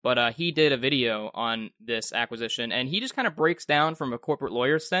 But he did a video on this acquisition, and he just kind of breaks down from a corporate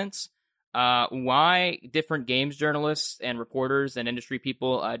lawyer sense why different games journalists and reporters and industry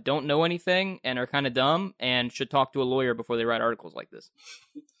people don't know anything and are kind of dumb and should talk to a lawyer before they write articles like this.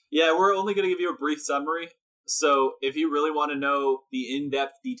 Yeah, we're only going to give you a brief summary. So if you really want to know the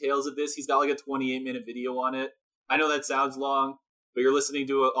in-depth details of this, he's got like a 28-minute video on it. I know that sounds long, but you're listening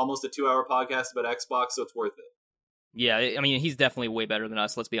to almost a 2-hour podcast about Xbox, so it's worth it. Yeah, I mean, he's definitely way better than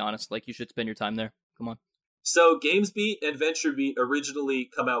us, let's be honest. Like, you should spend your time there. Come on. So GamesBeat and VentureBeat originally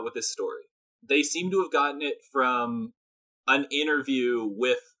come out with this story. They seem to have gotten it from an interview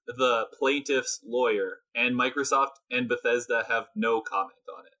with the plaintiff's lawyer, and Microsoft and Bethesda have no comment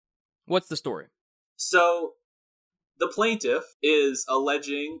on it. What's the story? So the plaintiff is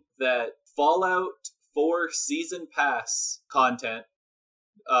alleging that Fallout 4 Season Pass content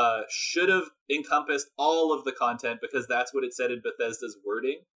should have encompassed all of the content because that's what it said in Bethesda's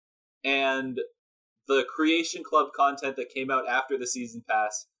wording. And the Creation Club content that came out after the season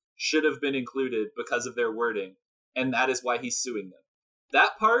pass should have been included because of their wording. And that is why he's suing them.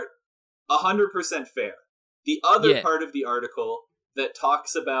 That part, 100% fair. The other part of the article that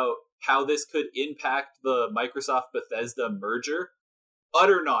talks about how this could impact the Microsoft-Bethesda merger,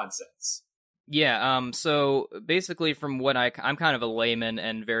 utter nonsense. Yeah, so basically from what I'm kind of a layman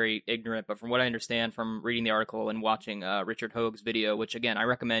and very ignorant, but from what I understand from reading the article and watching Richard Hoag's video, which again, I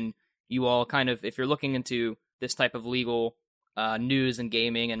recommend you all kind of, if you're looking into this type of legal news and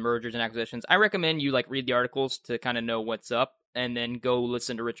gaming and mergers and acquisitions, I recommend you like read the articles to kind of know what's up and then go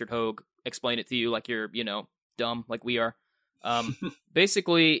listen to Richard Hoag explain it to you like you're, dumb like we are.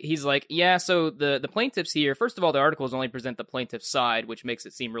 Basically, he's like, yeah, so the plaintiffs here, first of all, the articles only present the plaintiff's side, which makes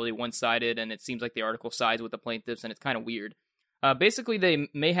it seem really one-sided, and it seems like the article sides with the plaintiffs, and it's kind of weird. Basically, they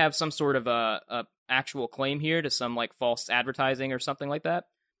may have some sort of a actual claim here to some, like, false advertising or something like that.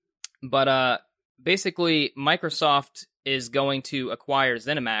 But basically, Microsoft is going to acquire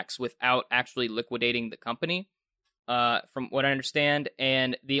ZeniMax without actually liquidating the company, from what I understand,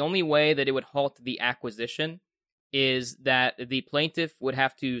 and the only way that it would halt the acquisition is that the plaintiff would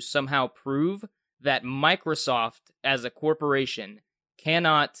have to somehow prove that Microsoft, as a corporation,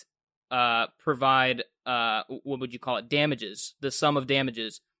 cannot provide, what would you call it, damages, the sum of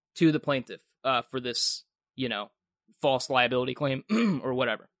damages to the plaintiff for this, false liability claim or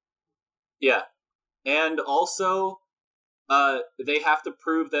whatever. Yeah. And also, they have to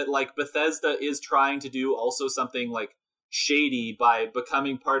prove that, like, Bethesda is trying to do also something, like, shady by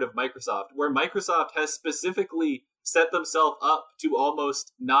becoming part of Microsoft, where Microsoft has specifically set themselves up to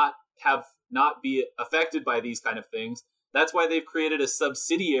almost not be affected by these kind of things. That's why they've created a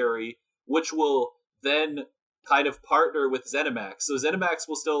subsidiary which will then kind of partner with ZeniMax. So ZeniMax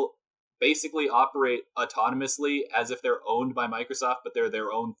will still basically operate autonomously as if they're owned by Microsoft, but they're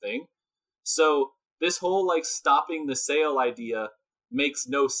their own thing. So this whole like stopping the sale idea makes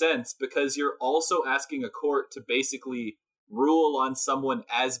no sense because you're also asking a court to basically rule on someone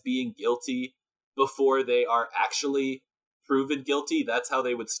as being guilty before they are actually proven guilty. That's how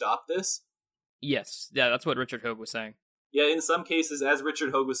they would stop this. Yes, yeah, that's what Richard Hoag was saying. Yeah, in some cases, as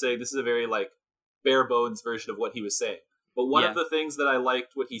Richard Hoag was saying, this is a very like bare bones version of what he was saying. But one of the things that I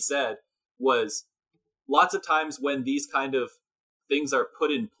liked what he said was lots of times when these kind of things are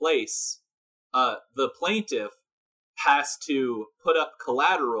put in place, the plaintiff has to put up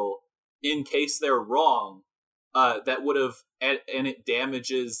collateral in case they're wrong, that would have, and it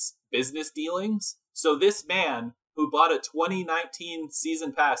damages business dealings. So this man who bought a 2019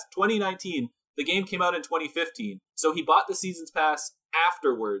 season pass, 2019, the game came out in 2015. So he bought the season's pass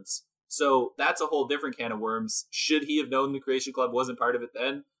afterwards. So that's a whole different can of worms. Should he have known the Creation Club wasn't part of it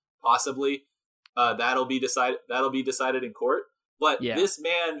then? Possibly. That'll be decided in court. But this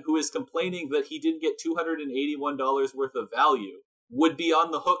man who is complaining that he didn't get $281 worth of value would be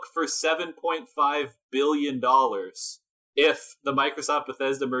on the hook for $7.5 billion if the Microsoft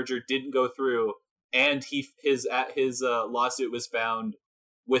Bethesda merger didn't go through and his lawsuit was found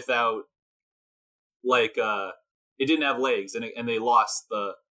without, like, it didn't have legs and they lost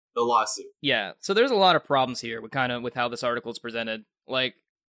the lawsuit. Yeah, so there's a lot of problems here with how this article is presented. Like,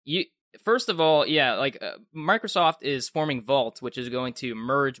 first of all, Microsoft is forming Vault, which is going to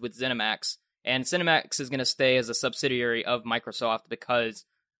merge with ZeniMax, and ZeniMax is going to stay as a subsidiary of Microsoft because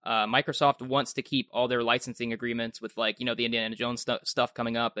Microsoft wants to keep all their licensing agreements with, like, the Indiana Jones stuff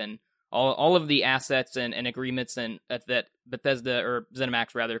coming up and all of the assets and agreements and that Bethesda, or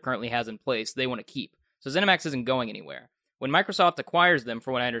ZeniMax rather, currently has in place, they want to keep. So ZeniMax isn't going anywhere. When Microsoft acquires them,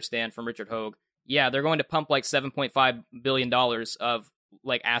 from what I understand from Richard Hoag, they're going to pump like $7.5 billion of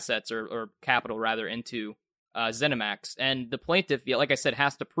like assets or capital rather into ZeniMax, and the plaintiff, like I said,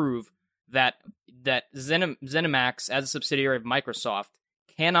 has to prove that ZeniMax, as a subsidiary of Microsoft,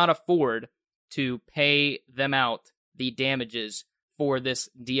 cannot afford to pay them out the damages for this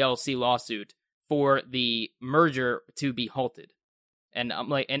DLC lawsuit for the merger to be halted. And I'm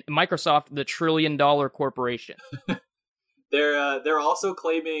like, and Microsoft, the $1 trillion corporation. They're also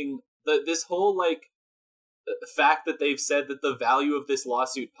claiming that this whole like fact that they've said that the value of this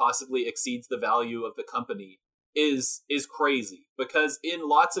lawsuit possibly exceeds the value of the company is crazy, because in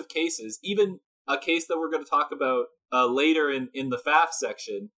lots of cases, even a case that we're going to talk about later in the FAF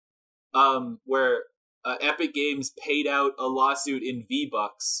section, where Epic Games paid out a lawsuit in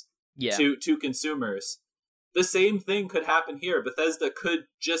V-Bucks to consumers. The same thing could happen here. Bethesda could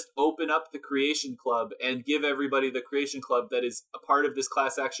just open up the Creation Club and give everybody the Creation Club that is a part of this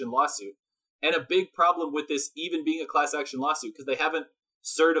class action lawsuit. And a big problem with this even being a class action lawsuit, because they haven't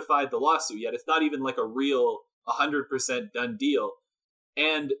certified the lawsuit yet. It's not even like a real 100% done deal.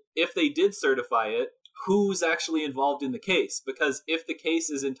 And if they did certify it, who's actually involved in the case? Because if the case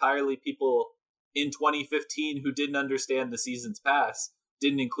is entirely people in 2015 who didn't understand the season's past,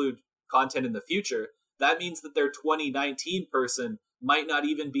 didn't include content in the future, that means that their 2019 person might not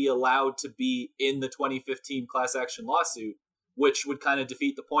even be allowed to be in the 2015 class action lawsuit, which would kind of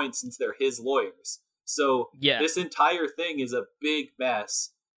defeat the point since they're his lawyers. So this entire thing is a big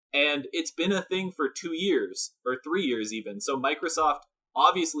mess. And it's been a thing for 2 years, or 3 years even. So Microsoft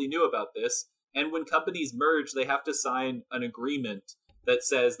obviously knew about this. And when companies merge, they have to sign an agreement that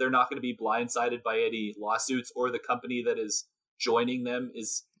says they're not going to be blindsided by any lawsuits, or the company that is joining them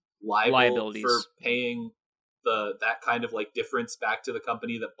is liable for paying that kind of like difference back to the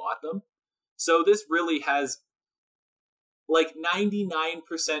company that bought them. So this really has like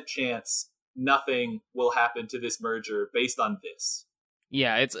 99% chance nothing will happen to this merger based on this.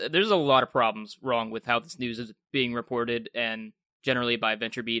 Yeah, there's a lot of problems wrong with how this news is being reported, and generally by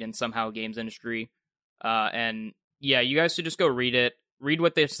VentureBeat and somehow games industry. And yeah, you guys should just go read it, read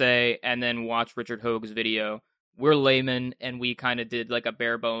what they say, and then watch Richard Hoag's video. We're laymen, and we kind of did like a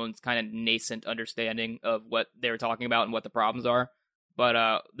bare bones, kind of nascent understanding of what they were talking about and what the problems are.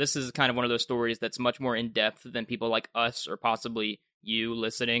 But this is kind of one of those stories that's much more in-depth than people like us, or possibly you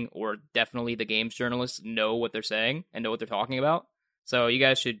listening, or definitely the games journalists know what they're saying and know what they're talking about. So you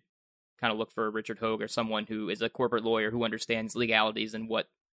guys should kind of look for Richard Hoag or someone who is a corporate lawyer who understands legalities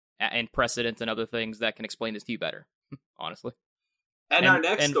and precedents and other things that can explain this to you better, honestly. And our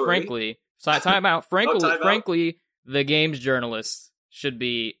next story... frankly, time out. Frankly, the games journalists should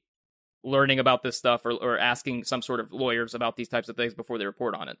be learning about this stuff, or asking some sort of lawyers about these types of things before they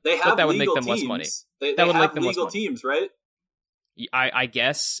report on it. They have that would legal make them teams. less money. They would have legal teams, right? I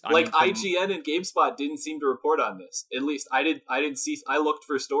guess. IGN and GameSpot didn't seem to report on this. At least I didn't see. I looked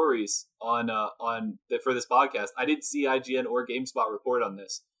for stories for this podcast. I didn't see IGN or GameSpot report on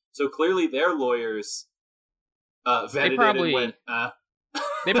this. So clearly their lawyers vetted it and went.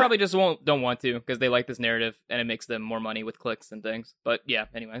 They probably just don't want to, because they like this narrative and it makes them more money with clicks and things. But yeah,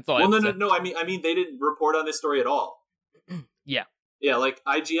 anyway, that's all. No. I mean, they didn't report on this story at all. Yeah. Yeah, like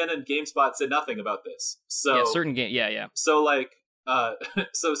IGN and GameSpot said nothing about this. So yeah, certain game. Yeah. So like,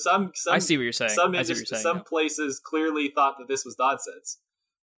 so some. I see what you're saying. Some places clearly thought that this was nonsense.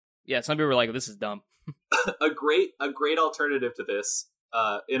 Yeah, some people were like, "This is dumb." a great alternative to this.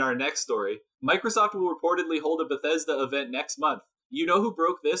 In our next story, Microsoft will reportedly hold a Bethesda event next month. You know who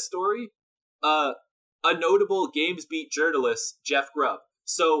broke this story? A notable GamesBeat journalist, Jeff Grubb.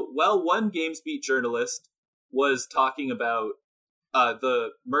 So, while one GamesBeat journalist was talking about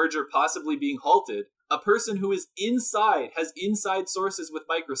the merger possibly being halted, a person who is has inside sources with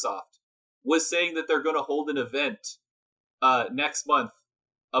Microsoft, was saying that they're going to hold an event next month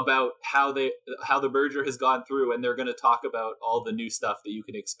about how the merger has gone through, and they're going to talk about all the new stuff that you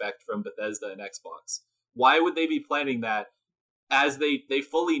can expect from Bethesda and Xbox. Why would they be planning that? As they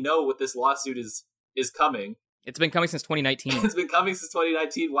fully know what this lawsuit is coming. It's been coming since 2019. It's been coming since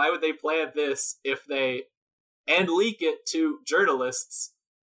 2019. Why would they plan this and leak it to journalists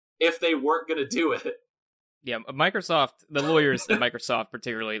if they weren't going to do it? Yeah, Microsoft, the lawyers at Microsoft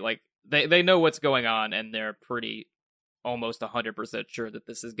particularly, like they know what's going on, and they're pretty almost 100% sure that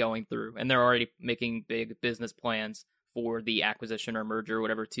this is going through, and they're already making big business plans for the acquisition or merger or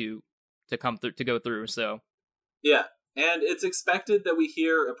whatever to go through. So yeah. And it's expected that we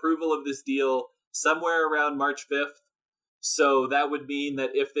hear approval of this deal somewhere around March 5th. So that would mean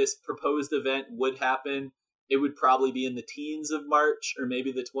that if this proposed event would happen, it would probably be in the teens of March, or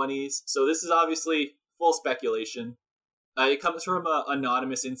maybe the 20s. So this is obviously full speculation. It comes from an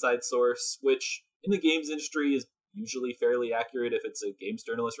anonymous inside source, which in the games industry is usually fairly accurate if it's a games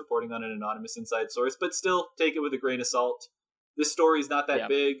journalist reporting on an anonymous inside source, but still take it with a grain of salt. This story's not that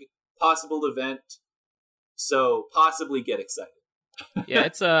big. Possible event. So possibly get excited. Yeah,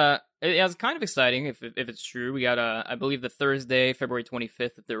 it's kind of exciting if it's true. We got I believe the Thursday, February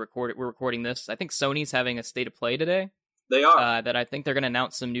 25th that we're recording this. I think Sony's having a state of play today. They are. That I think they're going to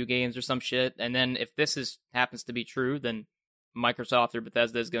announce some new games or some shit. And then if this happens to be true, then Microsoft or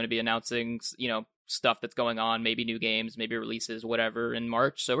Bethesda is going to be announcing, stuff that's going on, maybe new games, maybe releases, whatever, in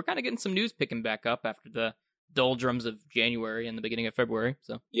March. So we're kind of getting some news picking back up after the doldrums of January and the beginning of February.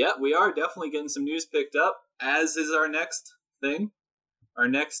 So yeah, we are definitely getting some news picked up, as is our next thing. Our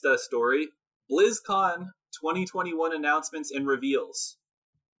next story, BlizzCon 2021 announcements and reveals.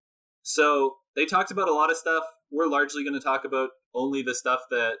 So they talked about a lot of stuff. We're largely going to talk about only the stuff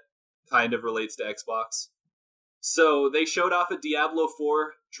that kind of relates to Xbox. So they showed off a Diablo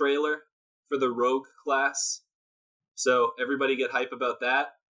 4 trailer for the Rogue class. So everybody get hype about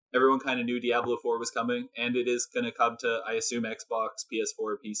that. Everyone kind of knew Diablo 4 was coming, and it is going to come to, I assume, Xbox,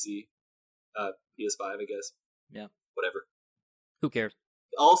 PS4, PC, PS5, I guess. Yeah. Whatever. Who cares?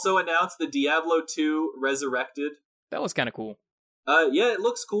 Also announced the Diablo 2 Resurrected. That was kind of cool. Yeah, it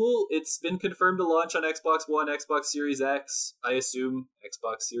looks cool. It's been confirmed to launch on Xbox One, Xbox Series X, I assume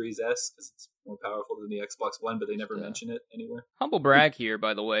Xbox Series S, because it's more powerful than the Xbox One, but they never mention it anywhere. Humble brag here,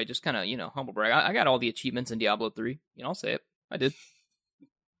 by the way. Just kind of, humble brag. I got all the achievements in Diablo 3. I'll say it. I did.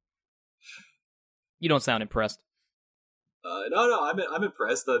 You don't sound impressed. No, I'm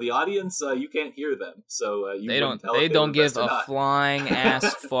impressed. The audience, you can't hear them, so you they don't. Tell they if don't give or a not. flying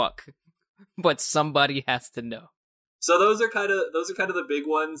ass fuck. But somebody has to know. So those are kind of the big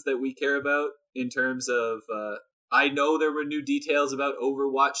ones that we care about in terms of. I know there were new details about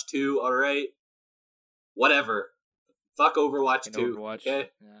Overwatch 2. All right, whatever. Fuck Overwatch 2. Overwatch. Okay,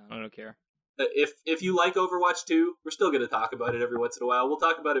 Yeah, I don't care. If you like Overwatch 2, we're still going to talk about it every once in a while. We'll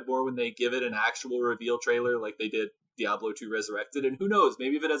talk about it more when they give it an actual reveal trailer, like they did Diablo 2 Resurrected. And who knows?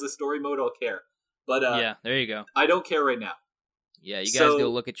 Maybe if it has a story mode, I'll care. But yeah, there you go. I don't care right now. Yeah, you guys go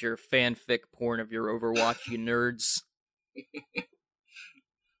look at your fanfic porn of your Overwatch, you nerds.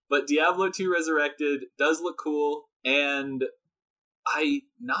 But Diablo 2 Resurrected does look cool, and I'm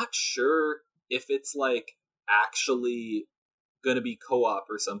not sure if it's like actually going to be co-op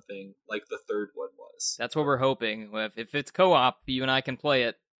or something like the third one was. That's what we're hoping. If it's co-op, you and I can play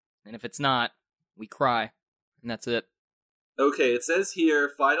it, and if it's not, we cry, and that's it. Okay, it says here,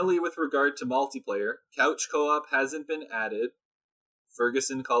 finally with regard to multiplayer, couch co-op hasn't been added.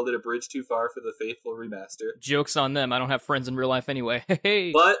 Ferguson called it a bridge too far for the faithful remaster. Joke's on them. I don't have friends in real life anyway.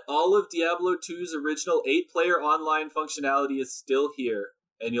 Hey. But all of Diablo 2's original 8-player online functionality is still here,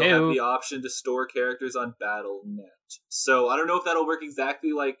 and you'll have the option to store characters on Battle.net. So I don't know if that'll work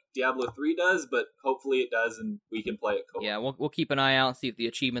exactly like Diablo 3 does, but hopefully it does, and we can play it co-op. Yeah, we'll keep an eye out, see if the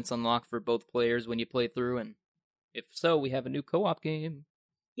achievements unlock for both players when you play through, and if so, we have a new co-op game.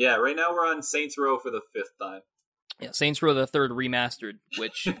 Yeah, right now we're on Saints Row for the 5th time. Yeah, Saints Row the 3rd remastered,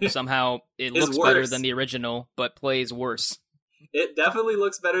 which somehow it looks worse. better than the original, but plays worse. It definitely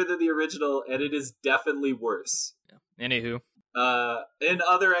looks better than the original, and it is definitely worse. Yeah. Anywho. In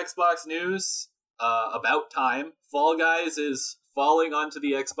other Xbox news, about time, Fall Guys is falling onto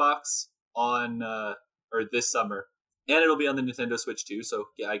the Xbox on or this summer, and it'll be on the Nintendo Switch too. So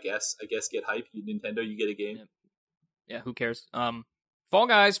yeah, I guess get hype, you Nintendo, you get a game. Yeah, who cares? Fall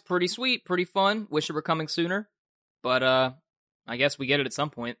Guys, pretty sweet, pretty fun. Wish it were coming sooner, but I guess we get it at some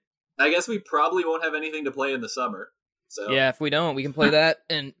point. I guess we probably won't have anything to play in the summer. So yeah, if we don't, we can play that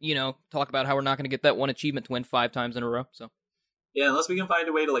and talk about how we're not going to get that one achievement to win 5 times in a row. So yeah, unless we can find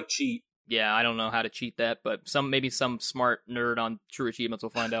a way to cheat. Yeah, I don't know how to cheat that, but maybe some smart nerd on True Achievements will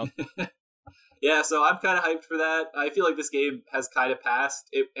find out. Yeah, so I'm kind of hyped for that. I feel like this game has kind of passed,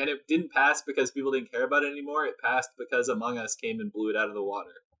 and it didn't pass because people didn't care about it anymore. It passed because Among Us came and blew it out of the water.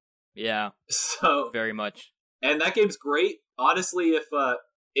 Yeah, so very much. And that game's great. Honestly,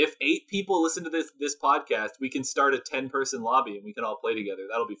 if 8 people listen to this podcast, we can start a 10-person lobby and we can all play together.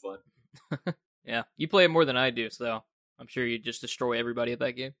 That'll be fun. Yeah, you play it more than I do, so I'm sure you just destroy everybody at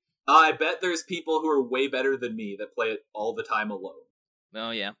that game. I bet there's people who are way better than me that play it all the time alone. Oh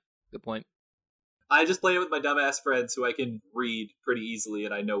yeah, good point. I just play it with my dumbass friends who I can read pretty easily,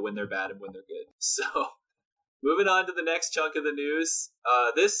 and I know when they're bad and when they're good. So, moving on to the next chunk of the news.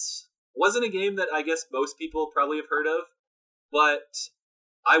 This wasn't a game that I guess most people probably have heard of, but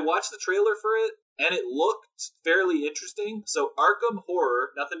I watched the trailer for it, and it looked fairly interesting. So, Arkham Horror,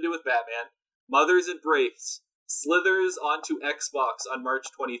 nothing to do with Batman, Mother's Embrace, slithers onto Xbox on March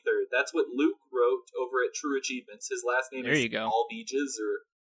 23rd. That's what Luke wrote over at True Achievements. His last name is Albeages, or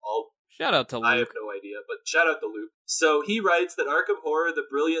All... Shout out to Luke. I have no idea, but shout out to Luke. So he writes that Arkham Horror, the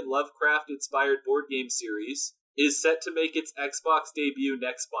brilliant Lovecraft-inspired board game series, is set to make its Xbox debut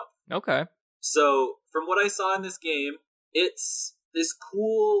next month. Okay. So, from what I saw in this game, it's this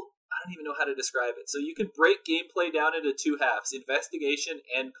cool... I don't even know how to describe it. So you can break gameplay down into 2 halves, investigation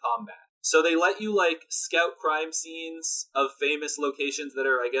and combat. So they let you, scout crime scenes of famous locations that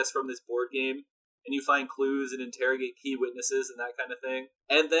are, I guess, from this board game, and you find clues and interrogate key witnesses and that kind of thing.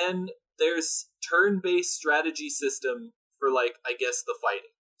 And then there's turn-based strategy system for, I guess, the fighting.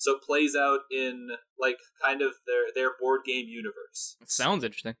 So it plays out in, kind of their board game universe. It sounds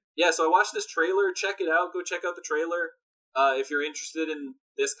interesting. Yeah, so I watched this trailer. Check it out. Go check out the trailer. If you're interested in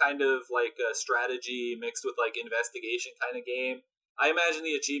this kind of, strategy mixed with, investigation kind of game. I imagine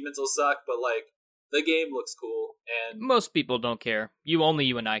the achievements will suck, but, the game looks cool, and... Most people don't care. You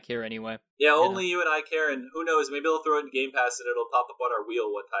and I care anyway. Yeah, only you and I care, and who knows, maybe they'll throw it in Game Pass and it'll pop up on our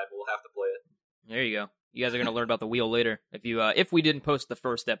wheel one time, and we'll have to play it. There you go. You guys are gonna learn about the wheel later. If we didn't post the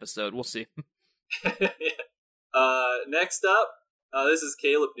first episode, we'll see. Next up, this is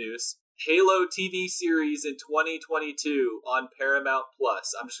Caleb news. Halo TV series in 2022 on Paramount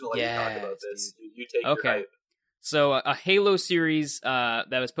Plus. I'm just gonna let you talk about this. You take your hype. So a Halo series that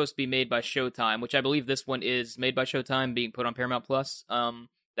was supposed to be made by Showtime, which I believe this one is made by Showtime, being put on Paramount Plus.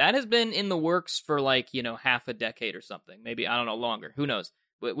 That has been in the works for half a decade or something. Maybe, I don't know, longer. Who knows?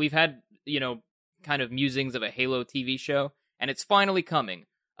 But we've had, kind of musings of a Halo TV show, and it's finally coming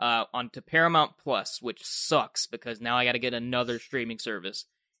onto Paramount Plus, which sucks because now I got to get another streaming service.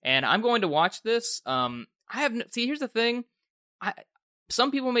 And I'm going to watch this. See, here's the thing.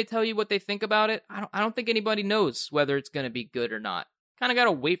 Some people may tell you what they think about it. I don't think anybody knows whether it's going to be good or not. Kind of got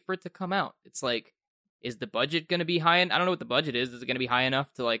to wait for it to come out. It's like, is the budget going to be high? I don't know what the budget is. Is it going to be high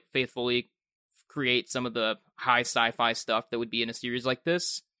enough to faithfully create some of the high sci-fi stuff that would be in a series like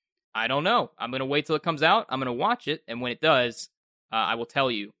this? I don't know. I'm going to wait till it comes out. I'm going to watch it. And when it does, I will tell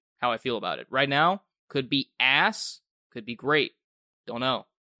you how I feel about it. Right now, could be ass, could be great. Don't know.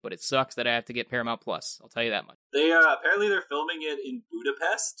 But it sucks that I have to get Paramount Plus. I'll tell you that much. They apparently they're filming it in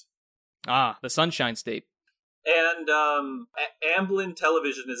Budapest. The Sunshine State. And Amblin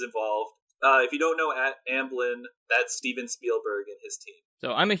Television is involved. If you don't know Amblin, that's Steven Spielberg and his team.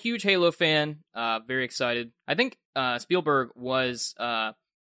 So I'm a huge Halo fan. Very excited. I think Spielberg was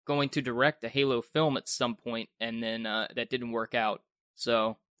going to direct a Halo film at some point, and then that didn't work out.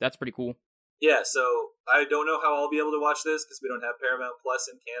 So that's pretty cool. Yeah, so I don't know how I'll be able to watch this because we don't have Paramount Plus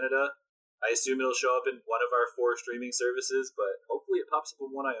in Canada. I assume it'll show up in one of our 4 streaming services, but hopefully it pops up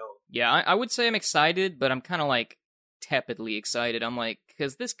in one I own. Yeah, I would say I'm excited, but I'm kind of tepidly excited. I'm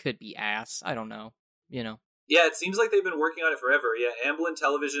because this could be ass. I don't know. Yeah, it seems like they've been working on it forever. Yeah, Amblin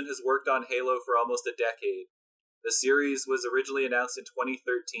Television has worked on Halo for almost a decade. The series was originally announced in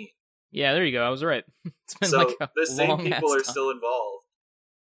 2013. Yeah, there you go. I was right. It's been so the same long people are time. still involved.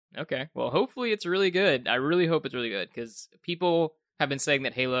 Okay, well, hopefully it's really good. I really hope it's really good, because people have been saying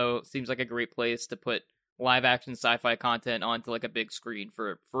that Halo seems like a great place to put live-action sci-fi content onto a big screen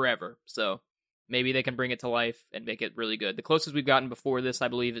for forever. So maybe they can bring it to life and make it really good. The closest we've gotten before this, I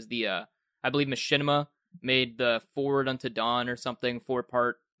believe, is Machinima made the Forward Unto Dawn or something,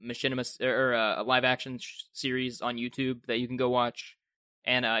 4-part Machinima or a live-action series on YouTube that you can go watch.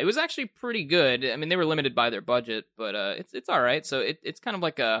 And it was actually pretty good. I mean, they were limited by their budget, but it's all right. So it's kind of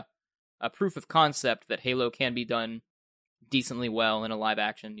like a proof of concept that Halo can be done decently well in a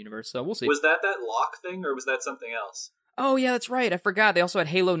live-action universe. So we'll see. Was that Lock thing, or was that something else? Oh, yeah, that's right. I forgot. They also had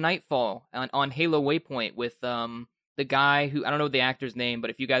Halo Nightfall on Halo Waypoint with the guy who, I don't know the actor's name, but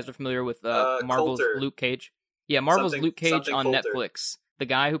if you guys are familiar with Marvel's Coulter. Luke Cage. Yeah, Marvel's Luke Cage on Coulter. Netflix. The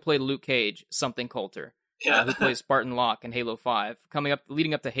guy who played Luke Cage, something Coulter. Yeah. Who plays Spartan Locke in Halo 5.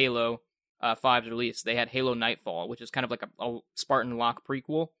 Leading up to Halo 5's release, they had Halo Nightfall, which is kind of like a Spartan Locke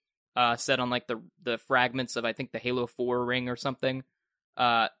prequel, set on the fragments of, I think, the Halo 4 ring or something.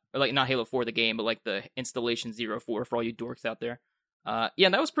 Or not Halo 4 the game, but the installation 04 for all you dorks out there. Yeah,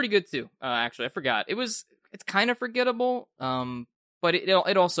 that was pretty good too. Actually, I forgot. It's kind of forgettable. But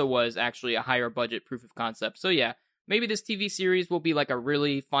it also was actually a higher budget proof of concept. So yeah, maybe this TV series will be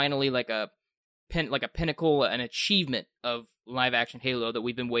a pinnacle, an achievement of live action Halo that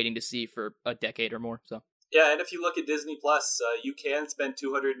we've been waiting to see for a decade or more. So yeah, and if you look at Disney Plus, you can spend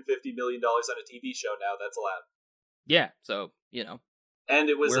 $250 million on a TV show now. That's allowed. Yeah, so And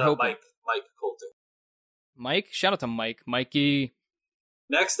it was Mike Coulter. Mike, shout out to Mikey.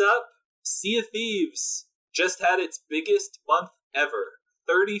 Next up, Sea of Thieves just had its biggest month ever,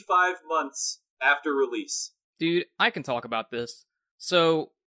 35 months after release. Dude, I can talk about this.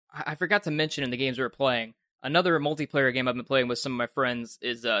 So I forgot to mention in the games we were playing, another multiplayer game I've been playing with some of my friends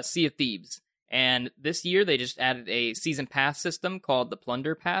is Sea of Thieves. And this year they just added a season pass system called the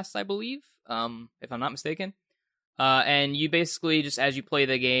Plunder Pass, I believe, if I'm not mistaken. And you basically, just as you play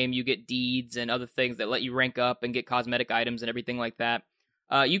the game, you get deeds and other things that let you rank up and get cosmetic items and everything like that.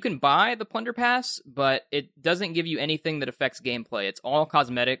 You can buy the Plunder Pass, but it doesn't give you anything that affects gameplay. It's all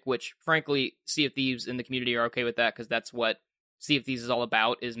cosmetic, which, frankly, Sea of Thieves in the community are okay with that, because that's what Sea of Thieves is all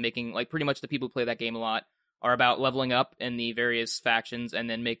about, is making, pretty much the people who play that game a lot are about leveling up in the various factions and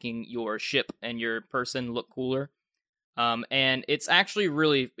then making your ship and your person look cooler. And it's actually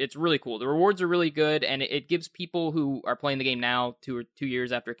really cool. The rewards are really good, and it gives people who are playing the game now, 2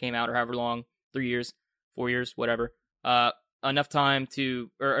 years after it came out, or however long, 3 years, 4 years, whatever, enough time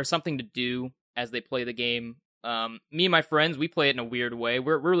or something to do as they play the game. Me and my friends, we play it in a weird way.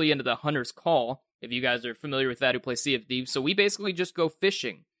 We're really into the Hunter's Call, if you guys are familiar with that, who play Sea of Thieves. So we basically just go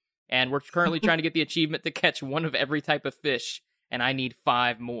fishing, and we're currently trying to get the achievement to catch one of every type of fish, and I need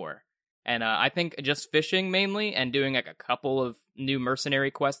 5 more. And I think just fishing mainly and doing like a couple of new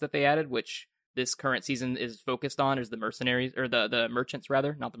mercenary quests that they added, which this current season is focused on, is the mercenaries, or the merchants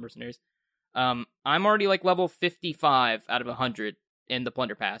rather, not the mercenaries. I'm already like level 55 out of 100 in the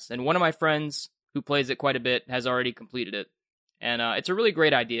Plunder Pass, and one of my friends who plays it quite a bit has already completed it. And it's a really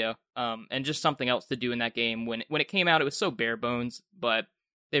great idea, and just something else to do in that game. When it came out, it was so bare bones, but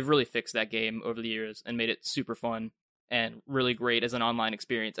they've really fixed that game over the years and made it super fun and really great as an online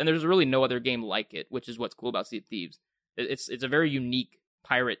experience. And there's really no other game like it, which is what's cool about Sea of Thieves. It's a very unique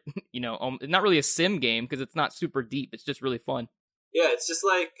pirate, not really a sim game because it's not super deep. It's just really fun. Yeah, it's just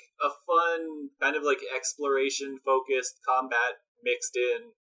like a fun, kind of like exploration-focused combat mixed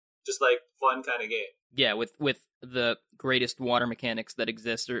in, just like fun kind of game. Yeah, with the greatest water mechanics that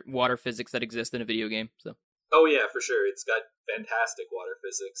exist, or water physics that exist in a video game. So. Oh yeah, for sure. It's got fantastic water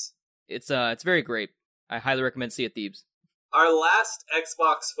physics. It's very great. I highly recommend Sea of Thieves. Our last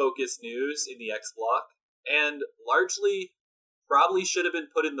Xbox-focused news in the X Block, and largely probably should have been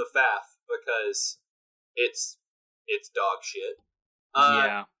put in the FAF because it's dog shit.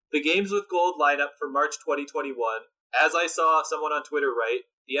 Yeah. The Games with Gold lineup for March 2021. As I saw someone on Twitter write,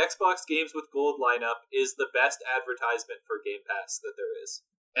 the Xbox Games with Gold lineup is the best advertisement for Game Pass that there is.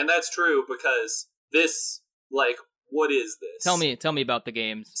 And that's true because this, like, what is this? Tell me about the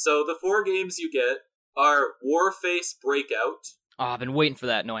games. So the 4 games you get are Warface Breakout. Oh, I've been waiting for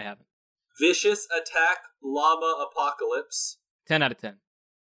that. No, I haven't. Vicious Attack Llama Apocalypse. 10 out of 10.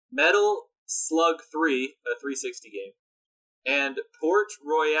 Metal Slug 3, a 360 game. And Port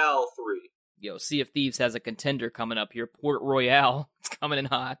Royale 3. Yo, Sea of Thieves has a contender coming up here. Port Royale. It's coming in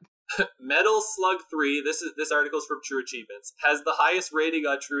hot. Metal Slug 3, this article's from True Achievements, has the highest rating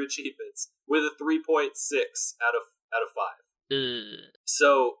on True Achievements with a 3.6 out of 5. Ugh.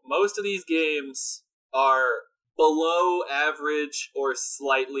 So most of these games are below average or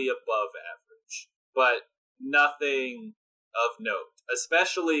slightly above average, but nothing of note,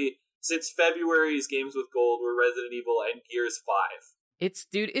 especially since February's Games with Gold were Resident Evil and Gears 5.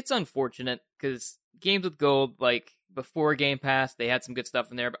 It's unfortunate because Games with Gold, like, before Game Pass, they had some good stuff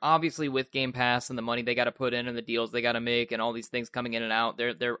in there, but obviously with Game Pass and the money they got to put in and the deals they got to make and all these things coming in and out,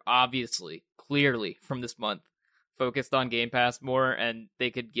 they're obviously, clearly, from this month, focused on Game Pass more, and they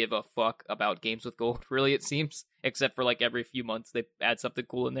could give a fuck about Games with Gold, really, it seems, except for, like, every few months they add something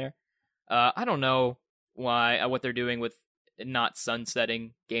cool in there. I don't know what they're doing with not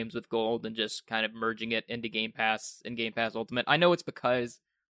sunsetting Games with Gold and just kind of merging it into Game Pass and Game Pass Ultimate. I know it's because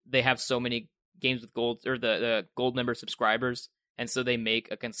they have so many Games with Gold, or the Gold member subscribers, and so they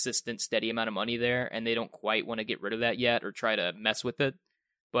make a consistent, steady amount of money there, and they don't quite want to get rid of that yet or try to mess with it.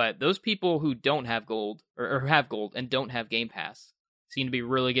 But those people who don't have Gold, or have Gold and don't have Game Pass, seem to be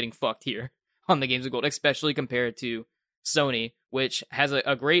really getting fucked here on the Games with Gold, especially compared to Sony, which has the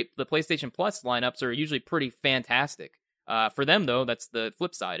PlayStation Plus lineups are usually pretty fantastic. For them, though, that's the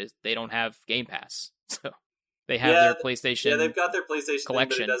flip side, is they don't have Game Pass. So they have their PlayStation. Yeah, they've got their PlayStation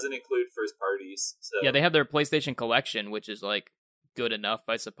collection, thing, but it doesn't include first parties. So. Yeah, they have their PlayStation collection, which is like good enough,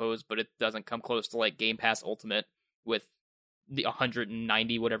 I suppose, but it doesn't come close to like Game Pass Ultimate with the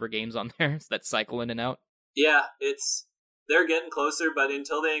 190 whatever games on there that cycle in and out. Yeah, they're getting closer, but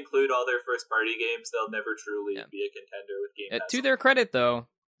until they include all their first party games, they'll never truly be a contender with Game Pass. To their credit, though,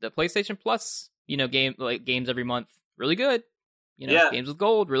 the PlayStation Plus, games every month, really good. Games with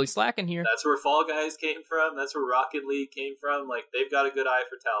Gold, really slacking here. That's where Fall Guys came from. That's where Rocket League came from. Like, they've got a good eye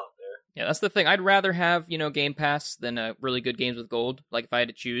for talent there. Yeah, that's the thing. I'd rather have, Game Pass than really good Games with Gold, like if I had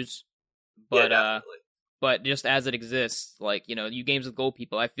to choose. But, definitely. But just as it exists, like, you Games with Gold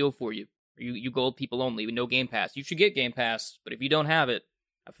people, I feel for you. You Gold people only, with no Game Pass. You should get Game Pass, but if you don't have it,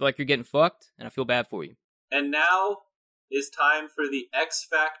 I feel like you're getting fucked, and I feel bad for you. And now is time for the X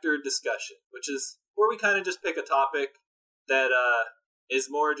Factor discussion, which is where we kind of just pick a topic that is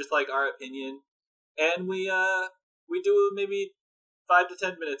more just like our opinion, and we do maybe 5 to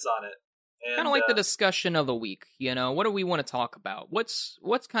 10 minutes on it. Kind of like the discussion of the week. What do we want to talk about? What's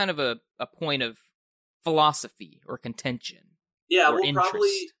kind of a point of philosophy or contention? Yeah, or we'll interest?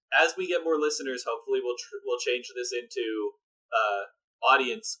 Probably, as we get more listeners, hopefully we'll change this into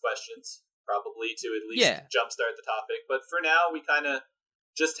audience questions, probably to at least jumpstart the topic. But for now, we kind of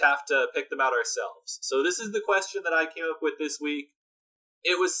just have to pick them out ourselves. So this is the question that I came up with this week.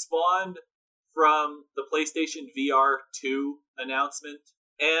 It was spawned from the PlayStation VR 2 announcement.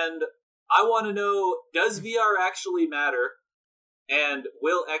 And I want to know, does VR actually matter? And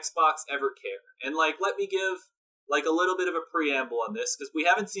will Xbox ever care? And let me give a little bit of a preamble on this, because we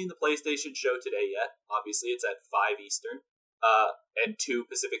haven't seen the PlayStation show today yet. Obviously, it's at 5 Eastern, and 2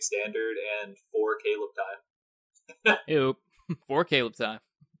 Pacific Standard, and 4 Caleb time. Ew. 4 Caleb time.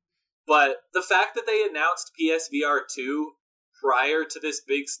 But the fact that they announced PSVR 2 prior to this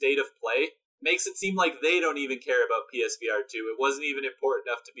big state of play makes it seem like they don't even care about PSVR 2. It wasn't even important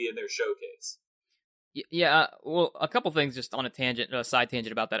enough to be in their showcase. Yeah, well, a couple things just on a side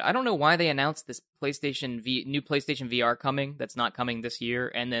tangent about that. I don't know why they announced this new PlayStation VR coming that's not coming this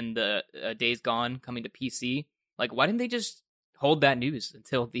year, and then the Days Gone coming to PC. Like, why didn't they just hold that news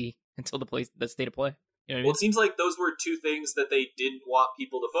until the state of play? You know what I mean? Well, it seems like those were two things that they didn't want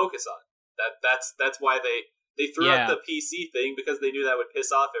people to focus on. That's why they threw out the PC thing, because they knew that would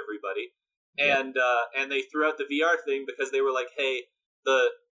piss off everybody, and they threw out the VR thing because they were like, hey, the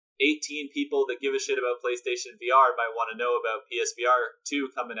 18 people that give a shit about PlayStation VR might want to know about PSVR 2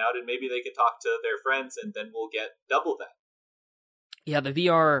 coming out, and maybe they can talk to their friends, and then we'll get double that. Yeah, the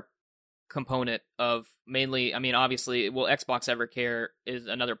VR component of mainly, I mean, obviously, will Xbox ever care is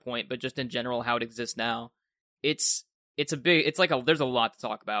another point, but just in general, how it exists now, there's a lot to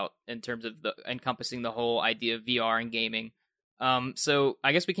talk about in terms of encompassing the whole idea of VR and gaming. So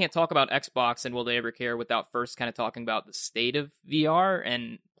I guess we can't talk about Xbox and will they ever care without first kind of talking about the state of VR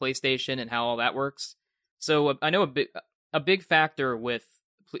and PlayStation and how all that works. So I know a big factor with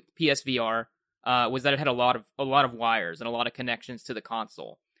PSVR was that it had a lot of wires and a lot of connections to the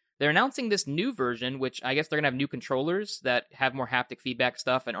console. They're announcing this new version, which I guess they're gonna have new controllers that have more haptic feedback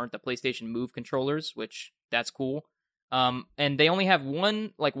stuff and aren't the PlayStation Move controllers, which that's cool. And they only have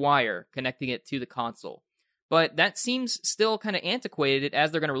one wire connecting it to the console. But that seems still kind of antiquated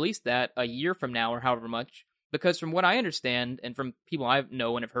as they're going to release that a year from now or however much. Because from what I understand, and from people I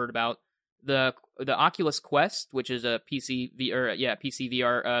know and have heard about, the Oculus Quest, which is a PC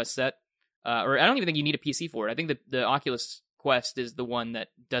VR set, or I don't even think you need a PC for it. I think the Oculus Quest is the one that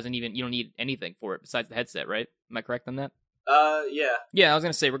you don't need anything for it besides the headset, right? Am I correct on that? Yeah. Yeah, I was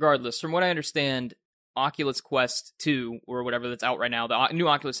going to say, regardless, from what I understand, Oculus Quest 2, or whatever that's out right now, the new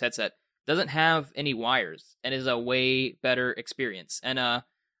Oculus headset, doesn't have any wires and is a way better experience. And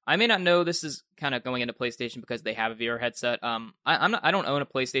I may not know this is kind of going into PlayStation because they have a VR headset. I don't own a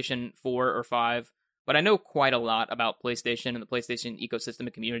PlayStation 4 or 5, but I know quite a lot about PlayStation and the PlayStation ecosystem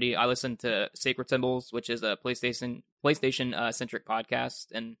and community. I listen to Sacred Symbols, which is a PlayStation centric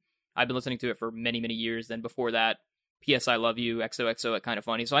podcast, and I've been listening to it for many, many years. And before that, PS I Love You, XOXO at Kind of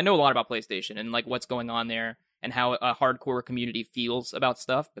Funny. So I know a lot about PlayStation and what's going on there, and how a hardcore community feels about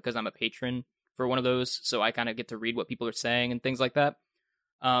stuff, because I'm a patron for one of those, so I kind of get to read what people are saying and things like that.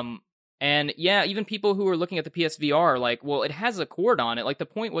 And yeah, even people who are looking at the PSVR, well, it has a cord on it. The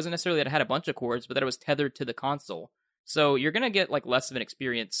point wasn't necessarily that it had a bunch of cords, but that it was tethered to the console. So you're going to get, less of an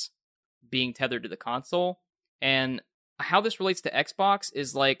experience being tethered to the console. And how this relates to Xbox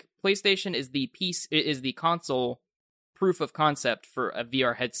is, PlayStation is the console proof of concept for a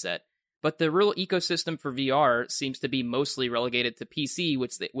VR headset. But the real ecosystem for VR seems to be mostly relegated to PC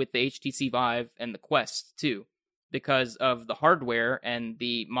with the HTC Vive and the Quest 2, because of the hardware and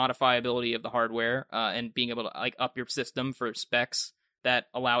the modifiability of the hardware, and being able to up your system for specs that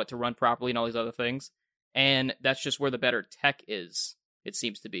allow it to run properly and all these other things. And that's just where the better tech is, it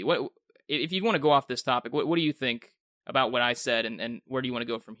seems to be. What if you want to go off this topic, what do you think about what I said, and where do you want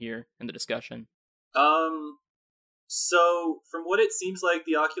to go from here in the discussion? So, from what it seems like,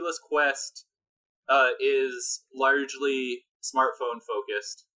 the Oculus Quest is largely smartphone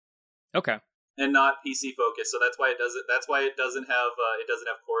focused. Okay. And not PC focused, so that's why it doesn't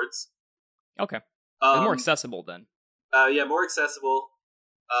have cords. Okay. And more accessible then. Yeah, more accessible,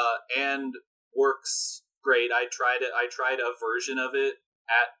 and works great. I tried a version of it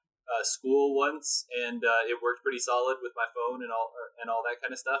at school once, and it worked pretty solid with my phone and all that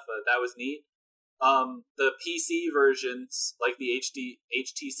kind of stuff. That was neat. The PC versions, like the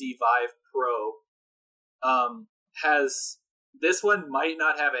HTC Vive Pro, has, this one might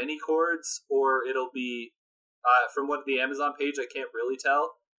not have any cords, or it'll be, from what the Amazon page, I can't really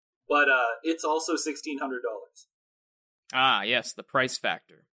tell, but it's also $1,600. Ah, yes, the price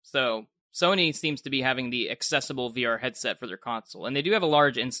factor. So Sony seems to be having the accessible VR headset for their console, and they do have a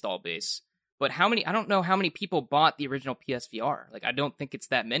large install base. But I don't know how many people bought the original PSVR. I don't think it's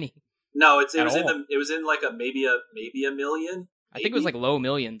that many. No, it was in maybe a million. Maybe? I think it was low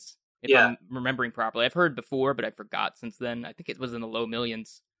millions, if I'm remembering properly. I've heard before, but I forgot since then. I think it was in the low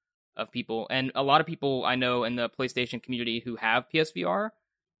millions of people. And a lot of people I know in the PlayStation community who have PSVR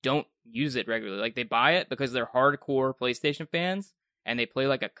don't use it regularly. They buy it because they're hardcore PlayStation fans, and they play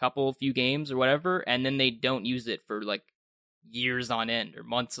a few games or whatever, and then they don't use it for years on end or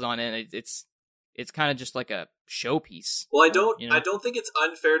months on end. It's kind of just a showpiece. Well, I don't think it's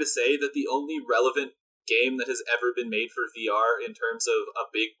unfair to say that the only relevant game that has ever been made for VR in terms of a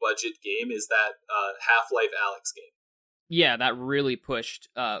big budget game is that Half-Life Alyx game. Yeah, that really pushed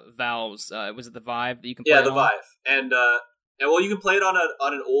Valve's. Was it the Vive that you can play Yeah, it the on? Vive. And well, you can play it on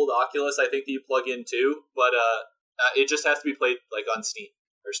an old Oculus, I think, that you plug in too, but it just has to be played like on Steam,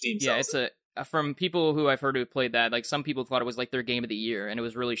 or Steam Yeah, sells it's it. from people who I've heard who played that, like some people thought it was like their game of the year, and it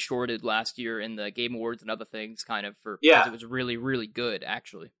was really shorted last year in the Game Awards and other things, kind of because it was really, really good,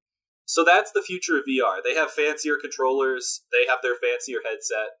 actually. So that's the future of VR. They have fancier controllers, they have their fancier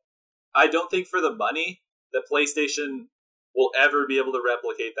headset. I don't think for the money that PlayStation will ever be able to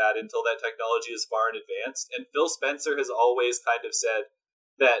replicate that until that technology is far in advance. And Phil Spencer has always kind of said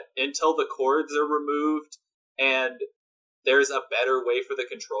that until the cords are removed and there's a better way for the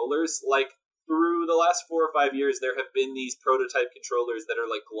controllers, like through the last 4 or 5 years, there have been these prototype controllers that are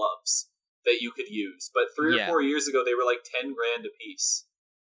like gloves that you could use. But 3 or 4 years ago, they were like 10 grand a piece.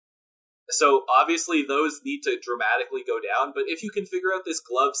 So obviously those need to dramatically go down. But if you can figure out this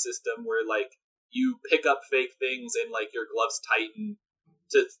glove system where like you pick up fake things and like your gloves tighten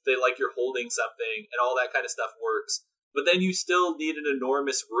to they like you're holding something and all that kind of stuff works. But then you still need an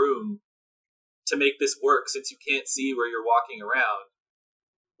enormous room to make this work since you can't see where you're walking around.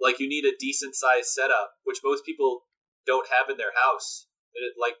 Like you need a decent sized setup, which most people don't have in their house.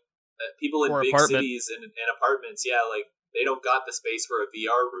 People in big cities and apartments, like they don't got the space for a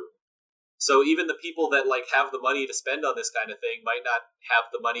VR room. So even the people that like have the money to spend on this kind of thing might not have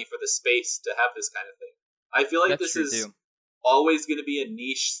the money for the space to have this kind of thing. I feel like this is always going to be a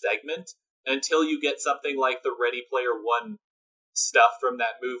niche segment until you get something like the Ready Player One stuff from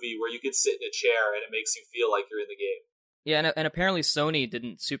that movie where you can sit in a chair and it makes you feel like you're in the game. Yeah, and apparently Sony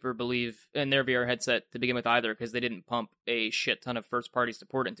didn't super believe in their VR headset to begin with either, because they didn't pump a shit ton of first-party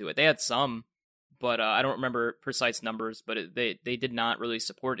support into it. They had some, but I don't remember precise numbers, but they did not really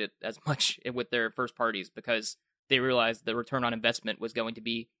support it as much with their first parties because they realized the return on investment was going to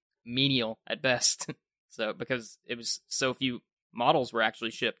be menial at best. So because it was so few models were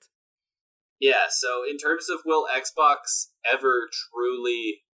actually shipped. Yeah, so in terms of will Xbox ever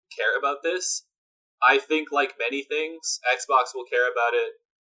truly care about this, I think like many things, Xbox will care about it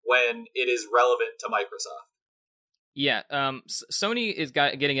when it is relevant to Microsoft. Yeah, Sony is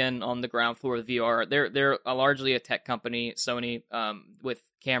getting in on the ground floor of VR. They're largely a tech company, Sony, with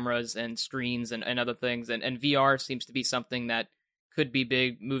cameras and screens and other things. And VR seems to be something that could be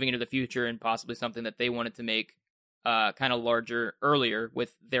big moving into the future and possibly something that they wanted to make kind of larger earlier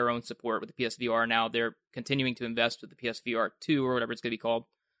with their own support with the PSVR. Now they're continuing to invest with the PSVR 2 or whatever it's going to be called.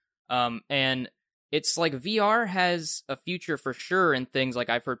 And it's like VR has a future for sure in things like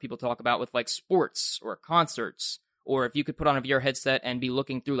I've heard people talk about with like sports or concerts, or if you could put on a VR headset and be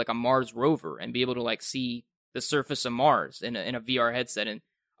looking through like a Mars rover and be able to like see the surface of Mars in a VR headset, and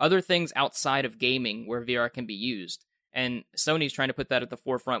other things outside of gaming where VR can be used. And Sony's trying to put that at the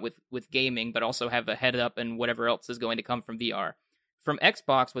forefront with gaming, but also have a head up in whatever else is going to come from VR. From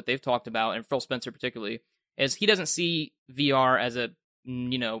Xbox, what they've talked about, and Phil Spencer particularly, is he doesn't see VR as a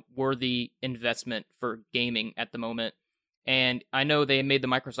worthy investment for gaming at the moment. And I know they made the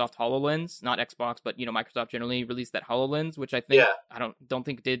Microsoft HoloLens, not Xbox, but Microsoft generally released that HoloLens, which I think I don't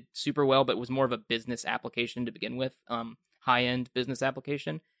think did super well, but was more of a business application to begin with, high-end business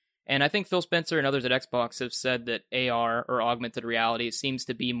application. And I think Phil Spencer and others at Xbox have said that AR or augmented reality seems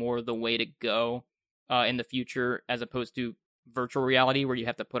to be more the way to go in the future, as opposed to virtual reality where you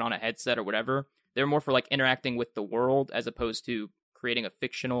have to put on a headset or whatever. They're more for like interacting with the world as opposed to creating a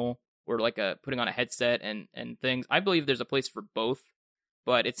fictional or like putting on a headset and things. I believe there's a place for both,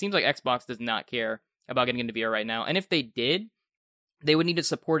 but it seems like Xbox does not care about getting into VR right now. And if they did, they would need to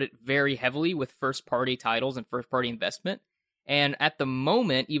support it very heavily with first-party titles and first-party investment. And at the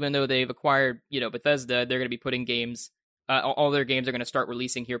moment, even though they've acquired, Bethesda, they're going to be putting games, all their games are going to start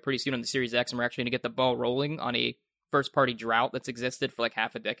releasing here pretty soon on the Series X, and we're actually going to get the ball rolling on a first-party drought that's existed for like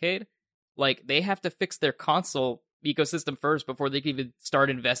half a decade. Like, they have to fix their console ecosystem first before they can even start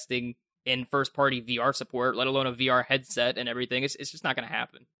investing in first-party VR support, let alone a VR headset and everything. It's just not going to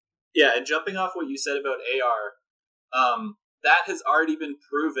happen. Yeah, and jumping off what you said about AR, that has already been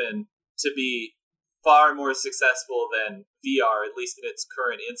proven to be far more successful than VR, at least in its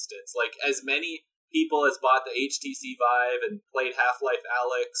current instance. Like, as many people as bought the HTC Vive and played Half-Life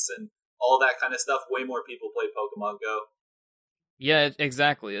Alyx and all that kind of stuff, way more people played Pokemon Go. Yeah,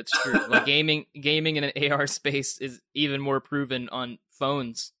 exactly. It's true. Like gaming in an AR space is even more proven on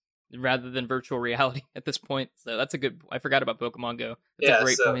phones rather than virtual reality at this point. So that's a good. I forgot about Pokemon Go. That's a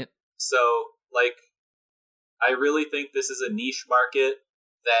great point. So, like, I really think this is a niche market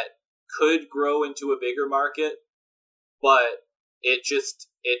that could grow into a bigger market, but it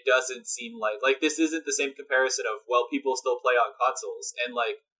doesn't seem like this isn't the same comparison of, well, people still play on consoles, and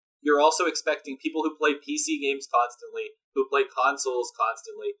like you're also expecting people who play PC games constantly who play consoles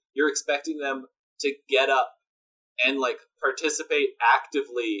constantly, you're expecting them to get up and like participate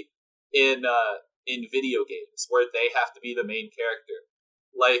actively in video games where they have to be the main character.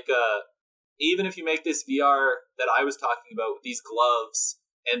 Like even if you make this VR that I was talking about with these gloves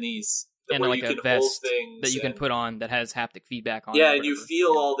and these and where like you a can vest hold things that you can put on that has haptic feedback on. Yeah, it and you feel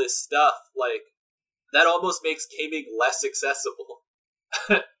all this stuff, like that almost makes gaming less accessible.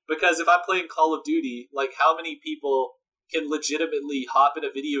 Because if I'm playing Call of Duty, like how many people can legitimately hop in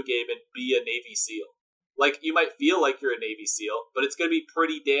a video game and be a Navy SEAL? Like you might feel like you're a Navy SEAL, but it's going to be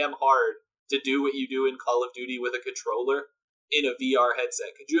pretty damn hard to do what you do in Call of Duty with a controller in a VR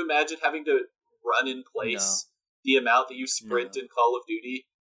headset. Could you imagine having to run in place the amount that you sprint in Call of Duty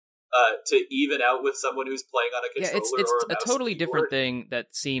to even out with someone who's playing on a controller? Yeah, it's or a a totally keyboard? different thing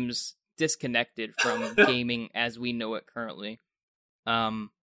that seems disconnected from gaming as we know it currently.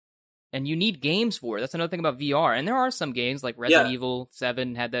 And you need games for it. That's another thing about VR. And there are some games like Resident Evil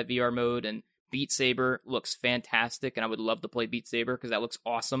 7 had that VR mode, and Beat Saber looks fantastic, and I would love to play Beat Saber because that looks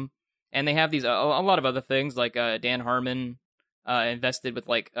awesome. And they have these a lot of other things like Dan Harmon invested with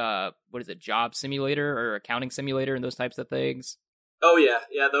like what is it, Job Simulator or Accounting Simulator and those types of things. Oh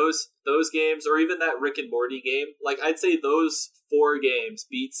yeah, those games, or even that Rick and Morty game. Like I'd say those 4 games: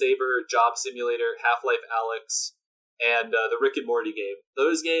 Beat Saber, Job Simulator, Half-Life Alyx, and the Rick and Morty game.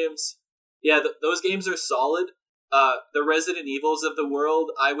 Those games, those games are solid. The Resident Evils of the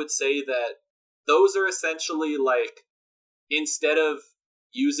world, I would say that those are essentially like, instead of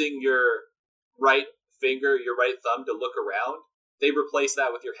using your right finger, your right thumb to look around, they replace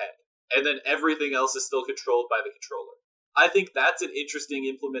that with your head. And then everything else is still controlled by the controller. I think that's an interesting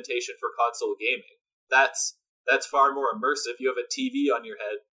implementation for console gaming. That's far more immersive. You have a TV on your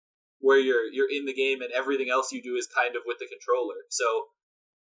head where you're in the game and everything else you do is kind of with the controller. So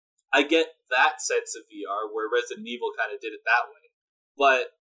I get that sense of VR where Resident Evil kind of did it that way.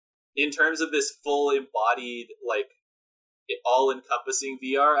 But in terms of this full embodied, like, all-encompassing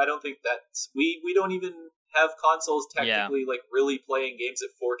VR, I don't think that's... We don't even have consoles technically like really playing games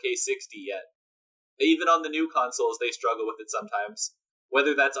at 4K 60 yet. Even on the new consoles, they struggle with it sometimes.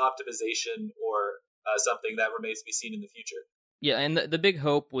 Whether that's optimization or something that remains to be seen in the future. Yeah, and the big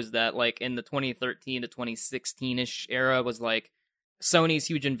hope was that, like, in the 2013 to 2016-ish era was, like, Sony's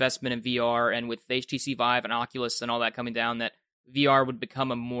huge investment in VR, and with HTC Vive and Oculus and all that coming down, that VR would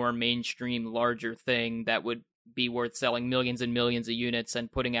become a more mainstream, larger thing that would be worth selling millions and millions of units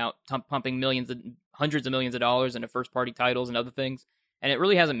and putting out, pumping hundreds of millions of dollars into first-party titles and other things. And it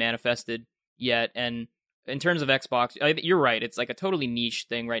really hasn't manifested yet. And in terms of Xbox, you're right. It's like a totally niche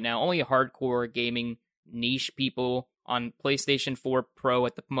thing right now. Only hardcore gaming niche people on PlayStation 4 Pro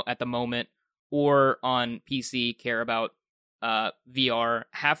at the moment or on PC care about VR.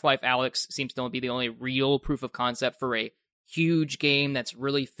 Half-Life Alyx seems to be the only real proof of concept for a huge game that's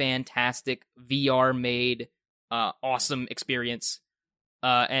really fantastic, VR made, awesome experience.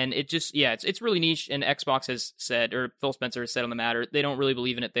 And it just, it's really niche. And Xbox has said, or Phil Spencer has said on the matter, they don't really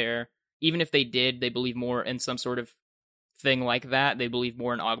believe in it there. Even if they did, they believe more in some sort of thing like that. They believe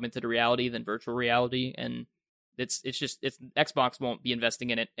more in augmented reality than virtual reality. And it's Xbox won't be investing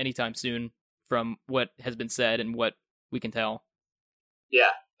in it anytime soon from what has been said and what we can tell.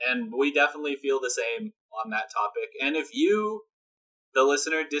 Yeah, and we definitely feel the same on that topic. And if you, the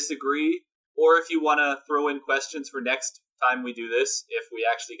listener, disagree, or if you want to throw in questions for next time we do this, if we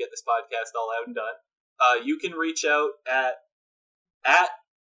actually get this podcast all out and done, you can reach out at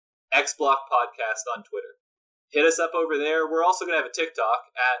XBlock Podcast on Twitter. Hit us up over there. We're also going to have a TikTok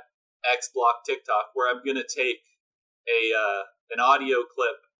at XBlock TikTok, where I'm going to take an audio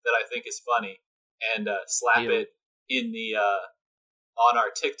clip that I think is funny and slap it in the on our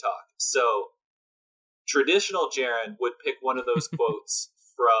TikTok. So traditional Jaren would pick one of those quotes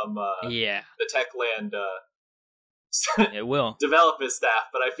from the Techland it will development staff,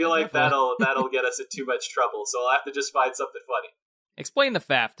 but I feel like that'll get us in too much trouble. So I'll have to just find something funny. Explain the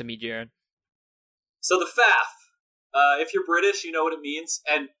FAF to me, Jaren. So the FAF, if you're British, you know what it means,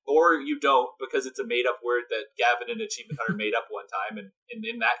 or you don't, because it's a made-up word that Gavin and Achievement Hunter made up one time, and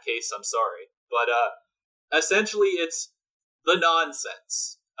in that case, I'm sorry. But essentially, it's the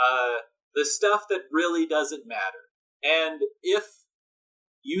nonsense, the stuff that really doesn't matter. And if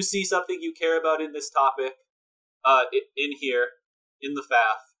you see something you care about in this topic, in here, in the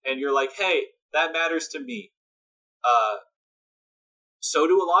FAF, and you're like, hey, that matters to me, so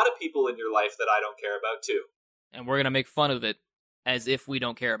do a lot of people in your life that I don't care about too. And we're gonna make fun of it as if we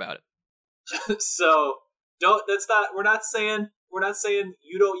don't care about it. So we're not saying you're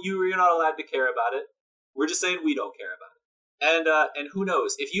not allowed to care about it. We're just saying we don't care about And who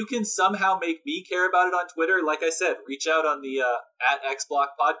knows, if you can somehow make me care about it on Twitter, like I said, reach out on the @XBlock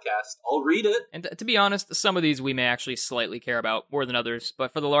podcast. I'll read it. And to be honest, some of these we may actually slightly care about more than others,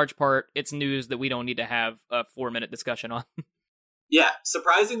 but for the large part, it's news that we don't need to have a 4-minute discussion on. Yeah,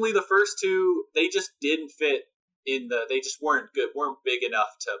 surprisingly, the first two, they just didn't fit they just weren't big enough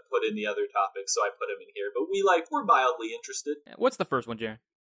to put in the other topics, so I put them in here. But we're mildly interested. What's the first one, Jaron?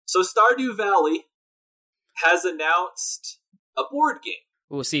 So Stardew Valley has announced a board game.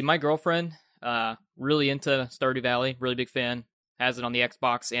 Well, see, my girlfriend, really into Stardew Valley, really big fan, has it on the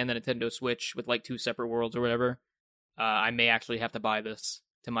Xbox and the Nintendo Switch with like 2 separate worlds or whatever. I may actually have to buy this,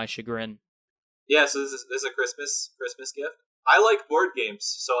 to my chagrin. Yeah, so this is a Christmas gift. I like board games,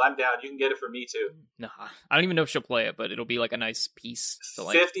 so I'm down. You can get it for me too. No, I don't even know if she'll play it, but it'll be like a nice piece. To,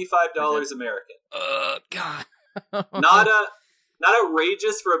 like, $55 American. God. Not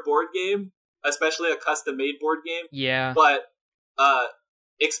outrageous for a board game, especially a custom-made board game. Yeah, but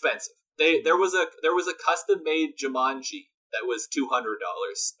expensive. There was a custom-made Jumanji that was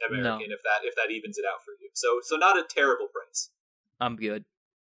 $200 American. No. If that evens it out for you. So not a terrible price. I'm good.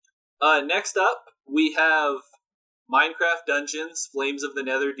 Next up, we have Minecraft Dungeons Flames of the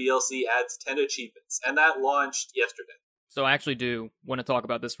Nether DLC adds 10 achievements, and that launched yesterday. So I actually do want to talk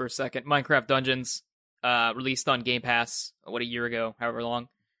about this for a second. Minecraft Dungeons released on Game Pass, a year ago, however long.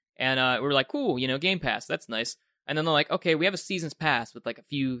 And we were like, cool, Game Pass, that's nice. And then they're like, okay, we have a Seasons Pass with like a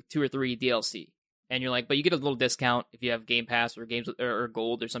few, 2 or 3 DLC. And you're like, but you get a little discount if you have Game Pass or games or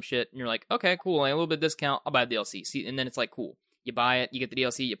Gold or some shit. And you're like, okay, cool, a little bit of discount, I'll buy the DLC. See, and then it's like, cool. You buy it, you get the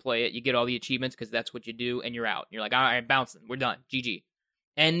DLC, you play it, you get all the achievements because that's what you do, and you're out. You're like, all right, bouncing, we're done, GG.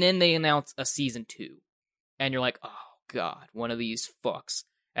 And then they announce a Season 2. And you're like, oh, God, one of these fucks.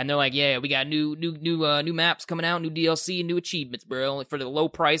 And they're like, yeah, we got new maps coming out, new DLC, new achievements, bro, for the low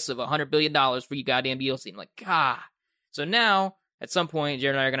price of $100 billion for you goddamn DLC. And I'm like, God. So now, at some point,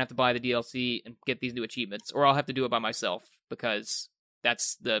 Jared and I are going to have to buy the DLC and get these new achievements, or I'll have to do it by myself, because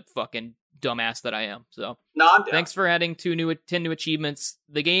that's the fucking dumbass that I am. So, thanks for adding 10 new achievements.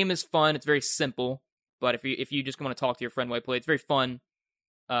 The game is fun. It's very simple, but if you just want to talk to your friend while you play, it's very fun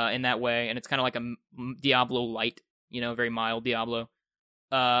in that way, and it's kind of like a Diablo light, very mild Diablo.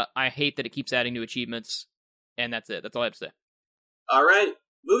 I hate that it keeps adding new achievements, and that's it. That's all I have to say. All right,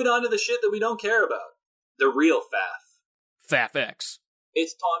 moving on to the shit that we don't care about. The real faff. FaffX.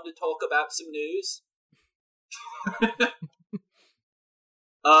 It's time to talk about some news.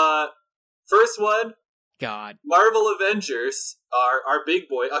 First one. God. Marvel Avengers, our big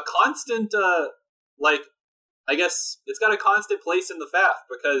boy, a constant, I guess it's got a constant place in the faff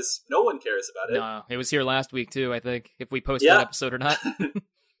because no one cares about it. No, it was here last week too, I think, if we post that episode or not.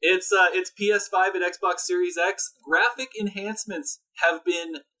 It's PS5 and Xbox Series X. Graphic enhancements have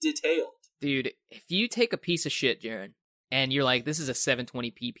been detailed. Dude, if you take a piece of shit, Jaron, and you're like, this is a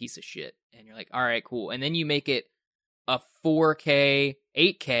 720p piece of shit, and you're like, all right, cool, and then you make it a 4K,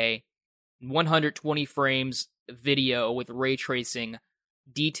 8K, 120 frames video with ray tracing,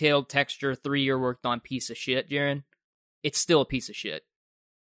 detailed texture, 3-year worked on piece of shit, Jaron, it's still a piece of shit.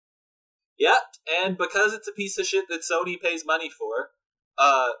 Yeah, and because it's a piece of shit that Sony pays money for,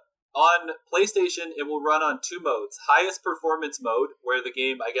 on PlayStation, it will run on 2 modes. Highest performance mode, where the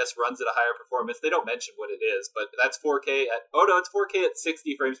game, I guess, runs at a higher performance. They don't mention what it is, but that's 4K at... Oh, no, it's 4K at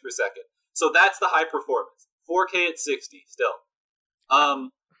 60 frames per second. So that's the high performance. 4K at 60, still.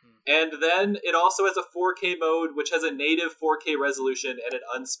 And then it also has a 4K mode, which has a native 4K resolution and an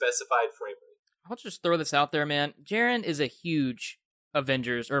unspecified frame rate. I'll just throw this out there, man. Jaron is a huge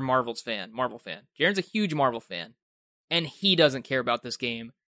Avengers, or Marvel fan. Jaron's a huge Marvel fan. And he doesn't care about this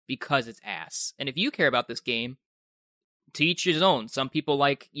game because it's ass. And if you care about this game, to each his own. Some people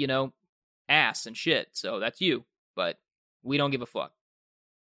like, ass and shit. So that's you. But we don't give a fuck.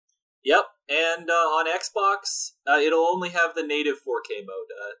 Yep. And on Xbox, it'll only have the native 4K mode,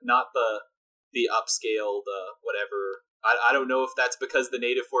 not the upscaled whatever. I don't know if that's because the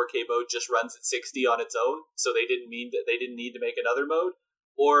native 4K mode just runs at 60 on its own, so they didn't need to make another mode,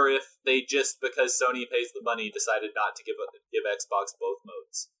 or if they just, because Sony pays the money, decided not to give Xbox both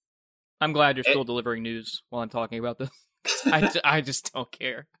modes. I'm glad you're still delivering news while I'm talking about this. I just don't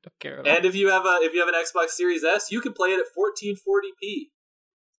care. I don't care at all. And if you have an Xbox Series S, you can play it at 1440p.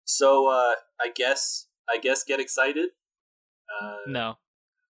 So I guess get excited. No.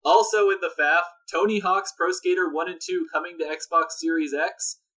 Also in the faff, Tony Hawk's Pro Skater 1 and 2 coming to Xbox Series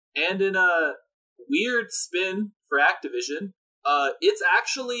X, and in a weird spin for Activision, it's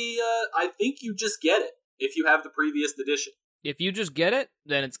actually I think you just get it if you have the previous edition. If you just get it,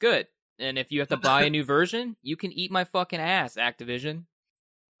 then it's good. And if you have to buy a new version, you can eat my fucking ass, Activision.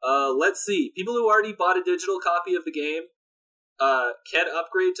 Let's see. People who already bought a digital copy of the game, can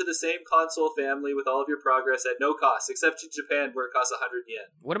upgrade to the same console family with all of your progress at no cost, except in Japan where it costs 100 yen.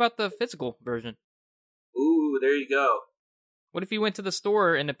 What about the physical version? Ooh, there you go. What if you went to the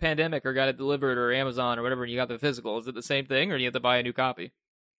store in the pandemic or got it delivered or Amazon or whatever and you got the physical? Is it the same thing or do you have to buy a new copy?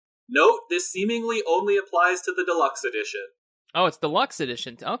 Note, this seemingly only applies to the deluxe edition. Oh, it's deluxe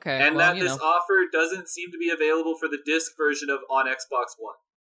edition. Okay. And well, that this offer doesn't seem to be available for the disc version of on Xbox One.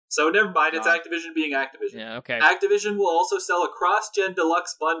 So never mind, it's Activision being Activision. Yeah, okay. Activision will also sell a cross-gen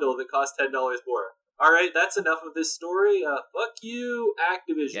deluxe bundle that costs $10 more. Alright, that's enough of this story. Fuck you,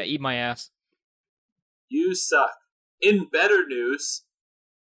 Activision. Yeah, eat my ass. You suck. In better news,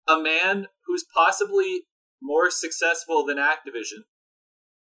 a man who's possibly more successful than Activision,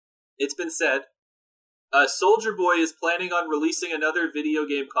 it's been said, Soulja Boy is planning on releasing another video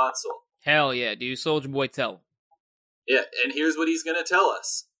game console. Hell yeah, dude. Soulja Boy tell. Yeah, and here's what he's going to tell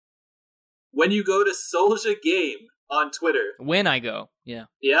us. When you go to Soulja Game on Twitter... When I go, yeah.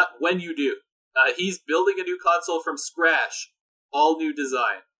 Yeah, when you do. He's building a new console from scratch. All new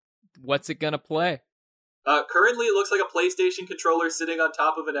design. What's it going to play? Currently, it looks like a PlayStation controller sitting on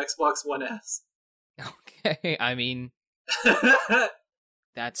top of an Xbox One S. Okay, I mean...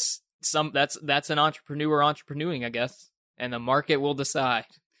 That's an entrepreneur entrepreneuring, I guess. And the market will decide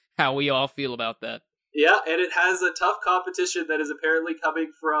how we all feel about that. Yeah, and it has a tough competition that is apparently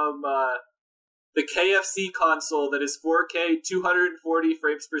coming from the KFC console that is 4K 240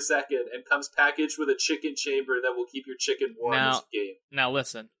 frames per second and comes packaged with a chicken chamber that will keep your chicken warm as you game. Now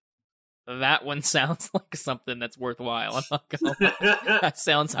listen, that one sounds like something that's worthwhile. I'm not gonna lie. That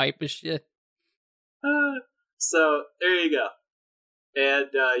sounds hype as shit. So, there you go. And,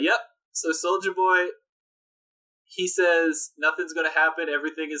 yep, so Soulja Boy, he says, nothing's gonna happen,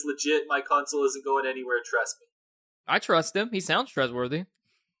 everything is legit, my console isn't going anywhere, trust me. I trust him, he sounds trustworthy.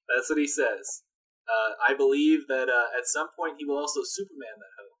 That's what he says. I believe that at some point he will also Superman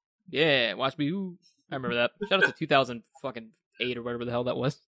that hoe. Yeah, watch me, ooh. I remember that. Shout out to 2008 or whatever the hell that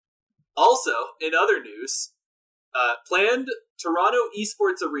was. Also, in other news, planned Toronto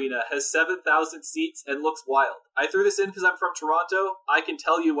Esports Arena has 7,000 seats and looks wild. I threw this in because I'm from Toronto. I can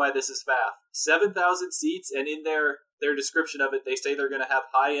tell you why this is faff. 7,000 seats, and in their description of it, they say they're going to have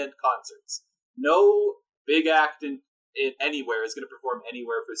high-end concerts. No big act in anywhere is going to perform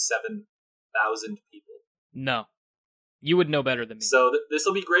anywhere for 7,000 people. No. You would know better than me. So this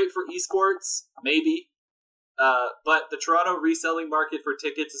will be great for esports, maybe. But the Toronto reselling market for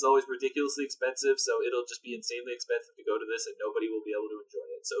tickets is always ridiculously expensive, so it'll just be insanely expensive to go to this, and nobody will be able to enjoy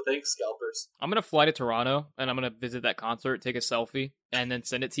it. So thanks, scalpers. I'm going to fly to Toronto, and I'm going to visit that concert, take a selfie, and then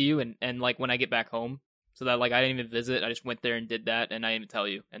send it to you, and like, when I get back home, so that, like, I didn't even visit, I just went there and did that, and I didn't even tell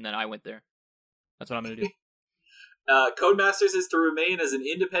you, and then I went there. That's what I'm going to do. Codemasters is to remain as an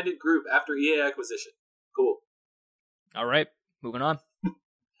independent group after EA acquisition. Cool. All right, moving on.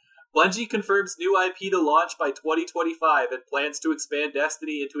 Bungie confirms new IP to launch by 2025 and plans to expand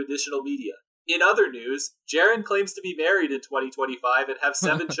Destiny into additional media. In other news, Jaren claims to be married in 2025 and have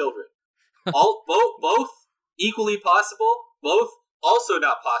 7 children. Both equally possible, both also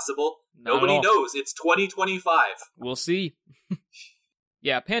not possible. Nobody knows. It's 2025. We'll see.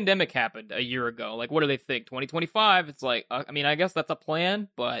 Yeah, pandemic happened a year ago. Like, what do they think? 2025? It's like, I mean, I guess that's a plan,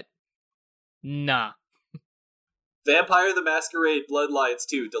 but nah. Vampire the Masquerade Bloodlines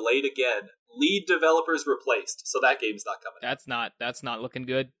 2 delayed again. Lead developers replaced, so that game's not coming. That's not looking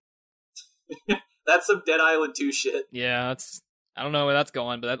good. That's some Dead Island 2 shit. Yeah, I don't know where that's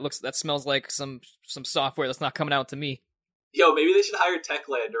going, but that smells like some software that's not coming out to me. Yo, maybe they should hire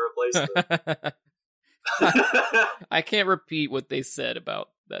Techland to replace them. I can't repeat what they said about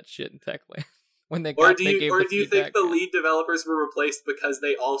that shit in Techland. When they do you think the lead developers were replaced because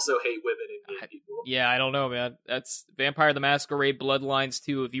they also hate women in game people? Yeah, I don't know, man. That's Vampire the Masquerade Bloodlines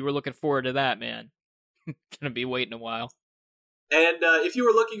 2. If you were looking forward to that, man, gonna be waiting a while. And if you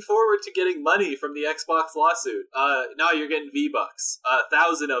were looking forward to getting money from the Xbox lawsuit, now you're getting V-Bucks.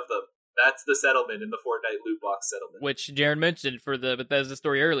 1,000 of them. That's the settlement in the Fortnite loot box settlement. Which Jaron mentioned for the Bethesda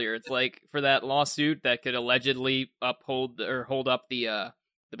story earlier. It's like, for that lawsuit that could allegedly hold up the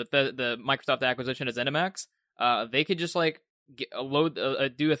Microsoft acquisition of ZeniMax, they could just like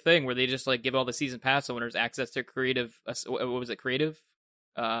do a thing where they just like give all the season pass owners access to Creative. What was it? Creative?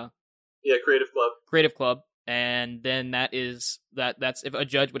 Creative Club, and then that's if a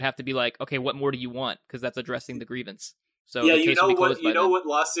judge would have to be like, okay, what more do you want? Because that's addressing the grievance. So yeah, what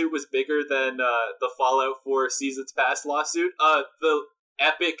lawsuit was bigger than the Fallout 4 Seasons Pass lawsuit? The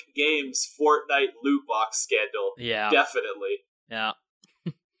Epic Games Fortnite loot box scandal. Yeah, definitely. Yeah.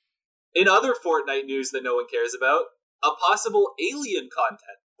 In other Fortnite news that no one cares about, a possible Alien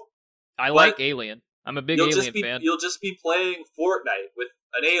content. I like Alien. I'm a big Alien fan. You'll just be playing Fortnite with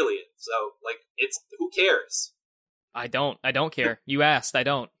an alien. So, like, who cares? I don't care. You asked. I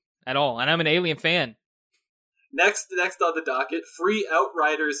don't at all. And I'm an Alien fan. Next on the docket, free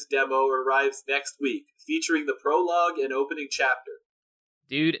Outriders demo arrives next week, featuring the prologue and opening chapter.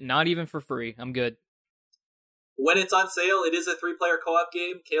 Dude, not even for free. I'm good. When it's on sale, it is a 3-player co-op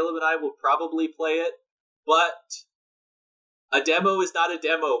game. Caleb and I will probably play it, but a demo is not a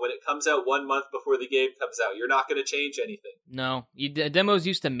demo when it comes out 1 month before the game comes out. You're not going to change anything. No, demos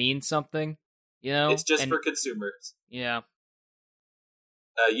used to mean something, you know? It's just for consumers. Yeah.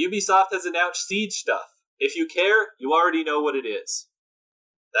 Ubisoft has announced Siege stuff. If you care, you already know what it is.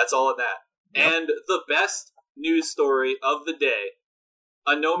 That's all in that. Yep. And the best news story of the day,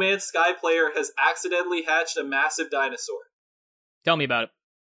 a No Man's Sky player has accidentally hatched a massive dinosaur. Tell me about it.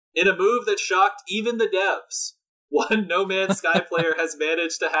 In a move that shocked even the devs, one No Man's Sky player has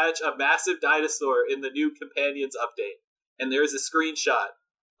managed to hatch a massive dinosaur in the new Companions update. And there's a screenshot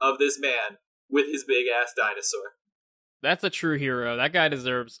of this man with his big-ass dinosaur. That's a true hero. That guy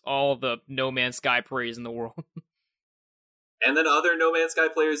deserves all the No Man's Sky praise in the world. And then other No Man's Sky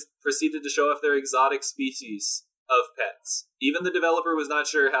players proceeded to show off their exotic species of pets. Even the developer was not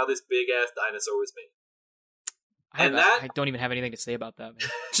sure how this big-ass dinosaur was made. I don't even have anything to say about that, man.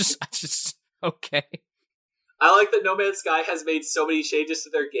 just okay. I like that No Man's Sky has made so many changes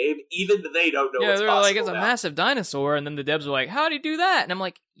to their game, even they don't know what's possible. Yeah, they're like, it's a massive dinosaur, and then the devs are like, how did he do that? And I'm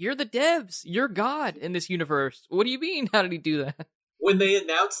like, you're the devs. You're God in this universe. What do you mean, how did he do that? When they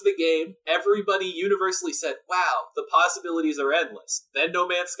announced the game, everybody universally said, wow, the possibilities are endless. Then No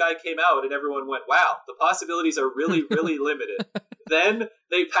Man's Sky came out, and everyone went, wow, the possibilities are really, really limited. Then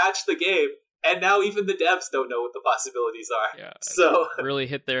they patched the game, and now even the devs don't know what the possibilities are. Yeah, so really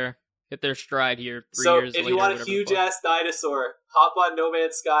hit their stride here 3 so years later. So if you want a huge-ass dinosaur, hop on No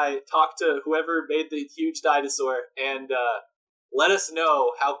Man's Sky, talk to whoever made the huge dinosaur, and let us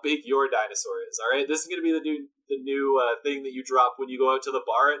know how big your dinosaur is, all right? This is going to be the new thing that you drop when you go out to the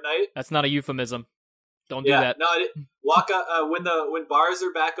bar at night. That's not a euphemism. Don't do that. No, when bars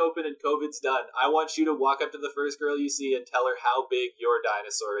are back open and COVID's done, I want you to walk up to the first girl you see and tell her how big your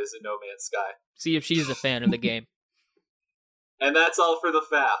dinosaur is in No Man's Sky. See if she's a fan of the game. And that's all for the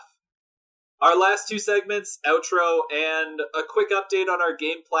FAF. Our last two segments, outro, and a quick update on our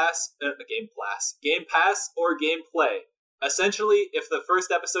Game Pass or Gameplay. Essentially, if the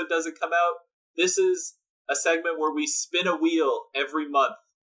first episode doesn't come out, this is a segment where we spin a wheel every month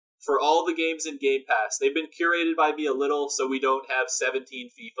for all the games in Game Pass. They've been curated by me a little, so we don't have 17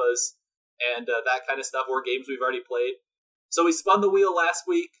 FIFAs and that kind of stuff, or games we've already played. So we spun the wheel last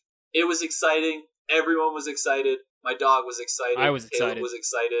week. It was exciting. Everyone was excited. My dog was excited. I was excited. Caleb was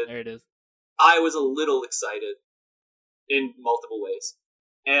excited. There it is. I was a little excited in multiple ways.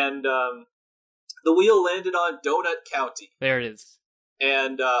 And the wheel landed on Donut County. There it is.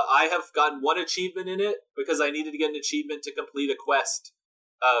 And I have gotten one achievement in it because I needed to get an achievement to complete a quest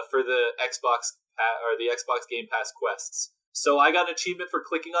for the Xbox Game Pass quests. So I got an achievement for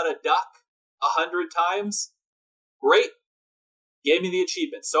clicking on a duck 100 times. Great. Gave me the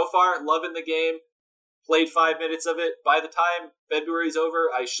achievement. So far, loving the game. Played 5 minutes of it. By the time February's over,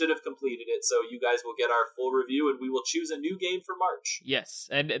 I should have completed it, so you guys will get our full review, and we will choose a new game for March. Yes,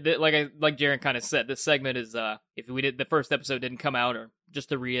 and like Jaren kind of said, this segment is if the first episode didn't come out, or just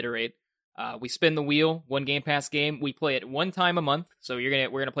to reiterate, we spin the wheel, one Game Pass game. We play it one time a month, so we're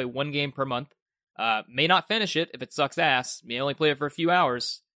gonna play one game per month. May not finish it if it sucks ass. May only play it for a few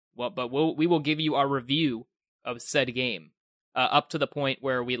hours. Well, but we will give you our review of said game. Up to the point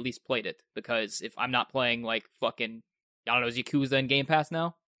where we at least played it, because if I'm not playing like fucking, I don't know, is Yakuza in Game Pass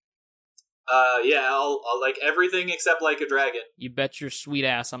now? Yeah, I'll like everything except Like a Dragon. You bet your sweet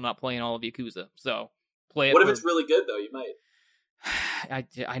ass I'm not playing all of Yakuza. So play it. What if it's really good though? You might.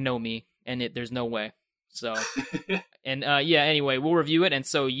 I know me, and there's no way. So and yeah. Anyway, we'll review it, and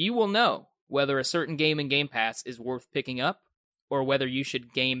so you will know whether a certain game in Game Pass is worth picking up, or whether you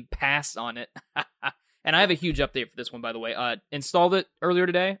should Game Pass on it. And I have a huge update for this one, by the way. Installed it earlier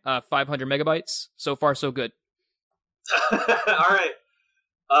today, 500 megabytes. So far, so good. All right.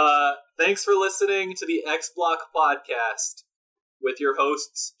 Thanks for listening to the X Block podcast with your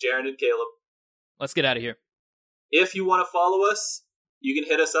hosts, Jaren and Caleb. Let's get out of here. If you want to follow us, you can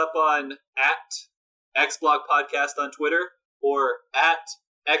hit us up on @XBlock Podcast on Twitter or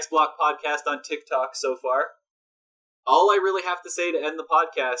 @XBlock Podcast on TikTok so far. All I really have to say to end the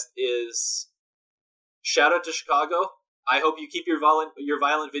podcast is shout out to Chicago. I hope you keep your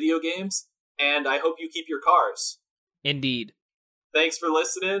violent video games, and I hope you keep your cars. Indeed. Thanks for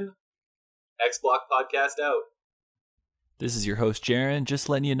listening. X Block Podcast out. This is your host, Jaron, just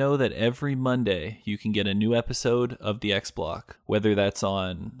letting you know that every Monday you can get a new episode of the X Block, whether that's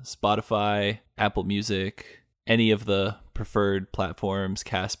on Spotify, Apple Music, any of the preferred platforms,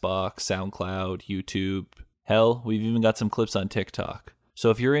 CastBox, SoundCloud, YouTube. Hell, we've even got some clips on TikTok.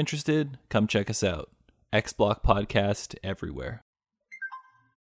 So if you're interested, come check us out. X Block Podcast everywhere.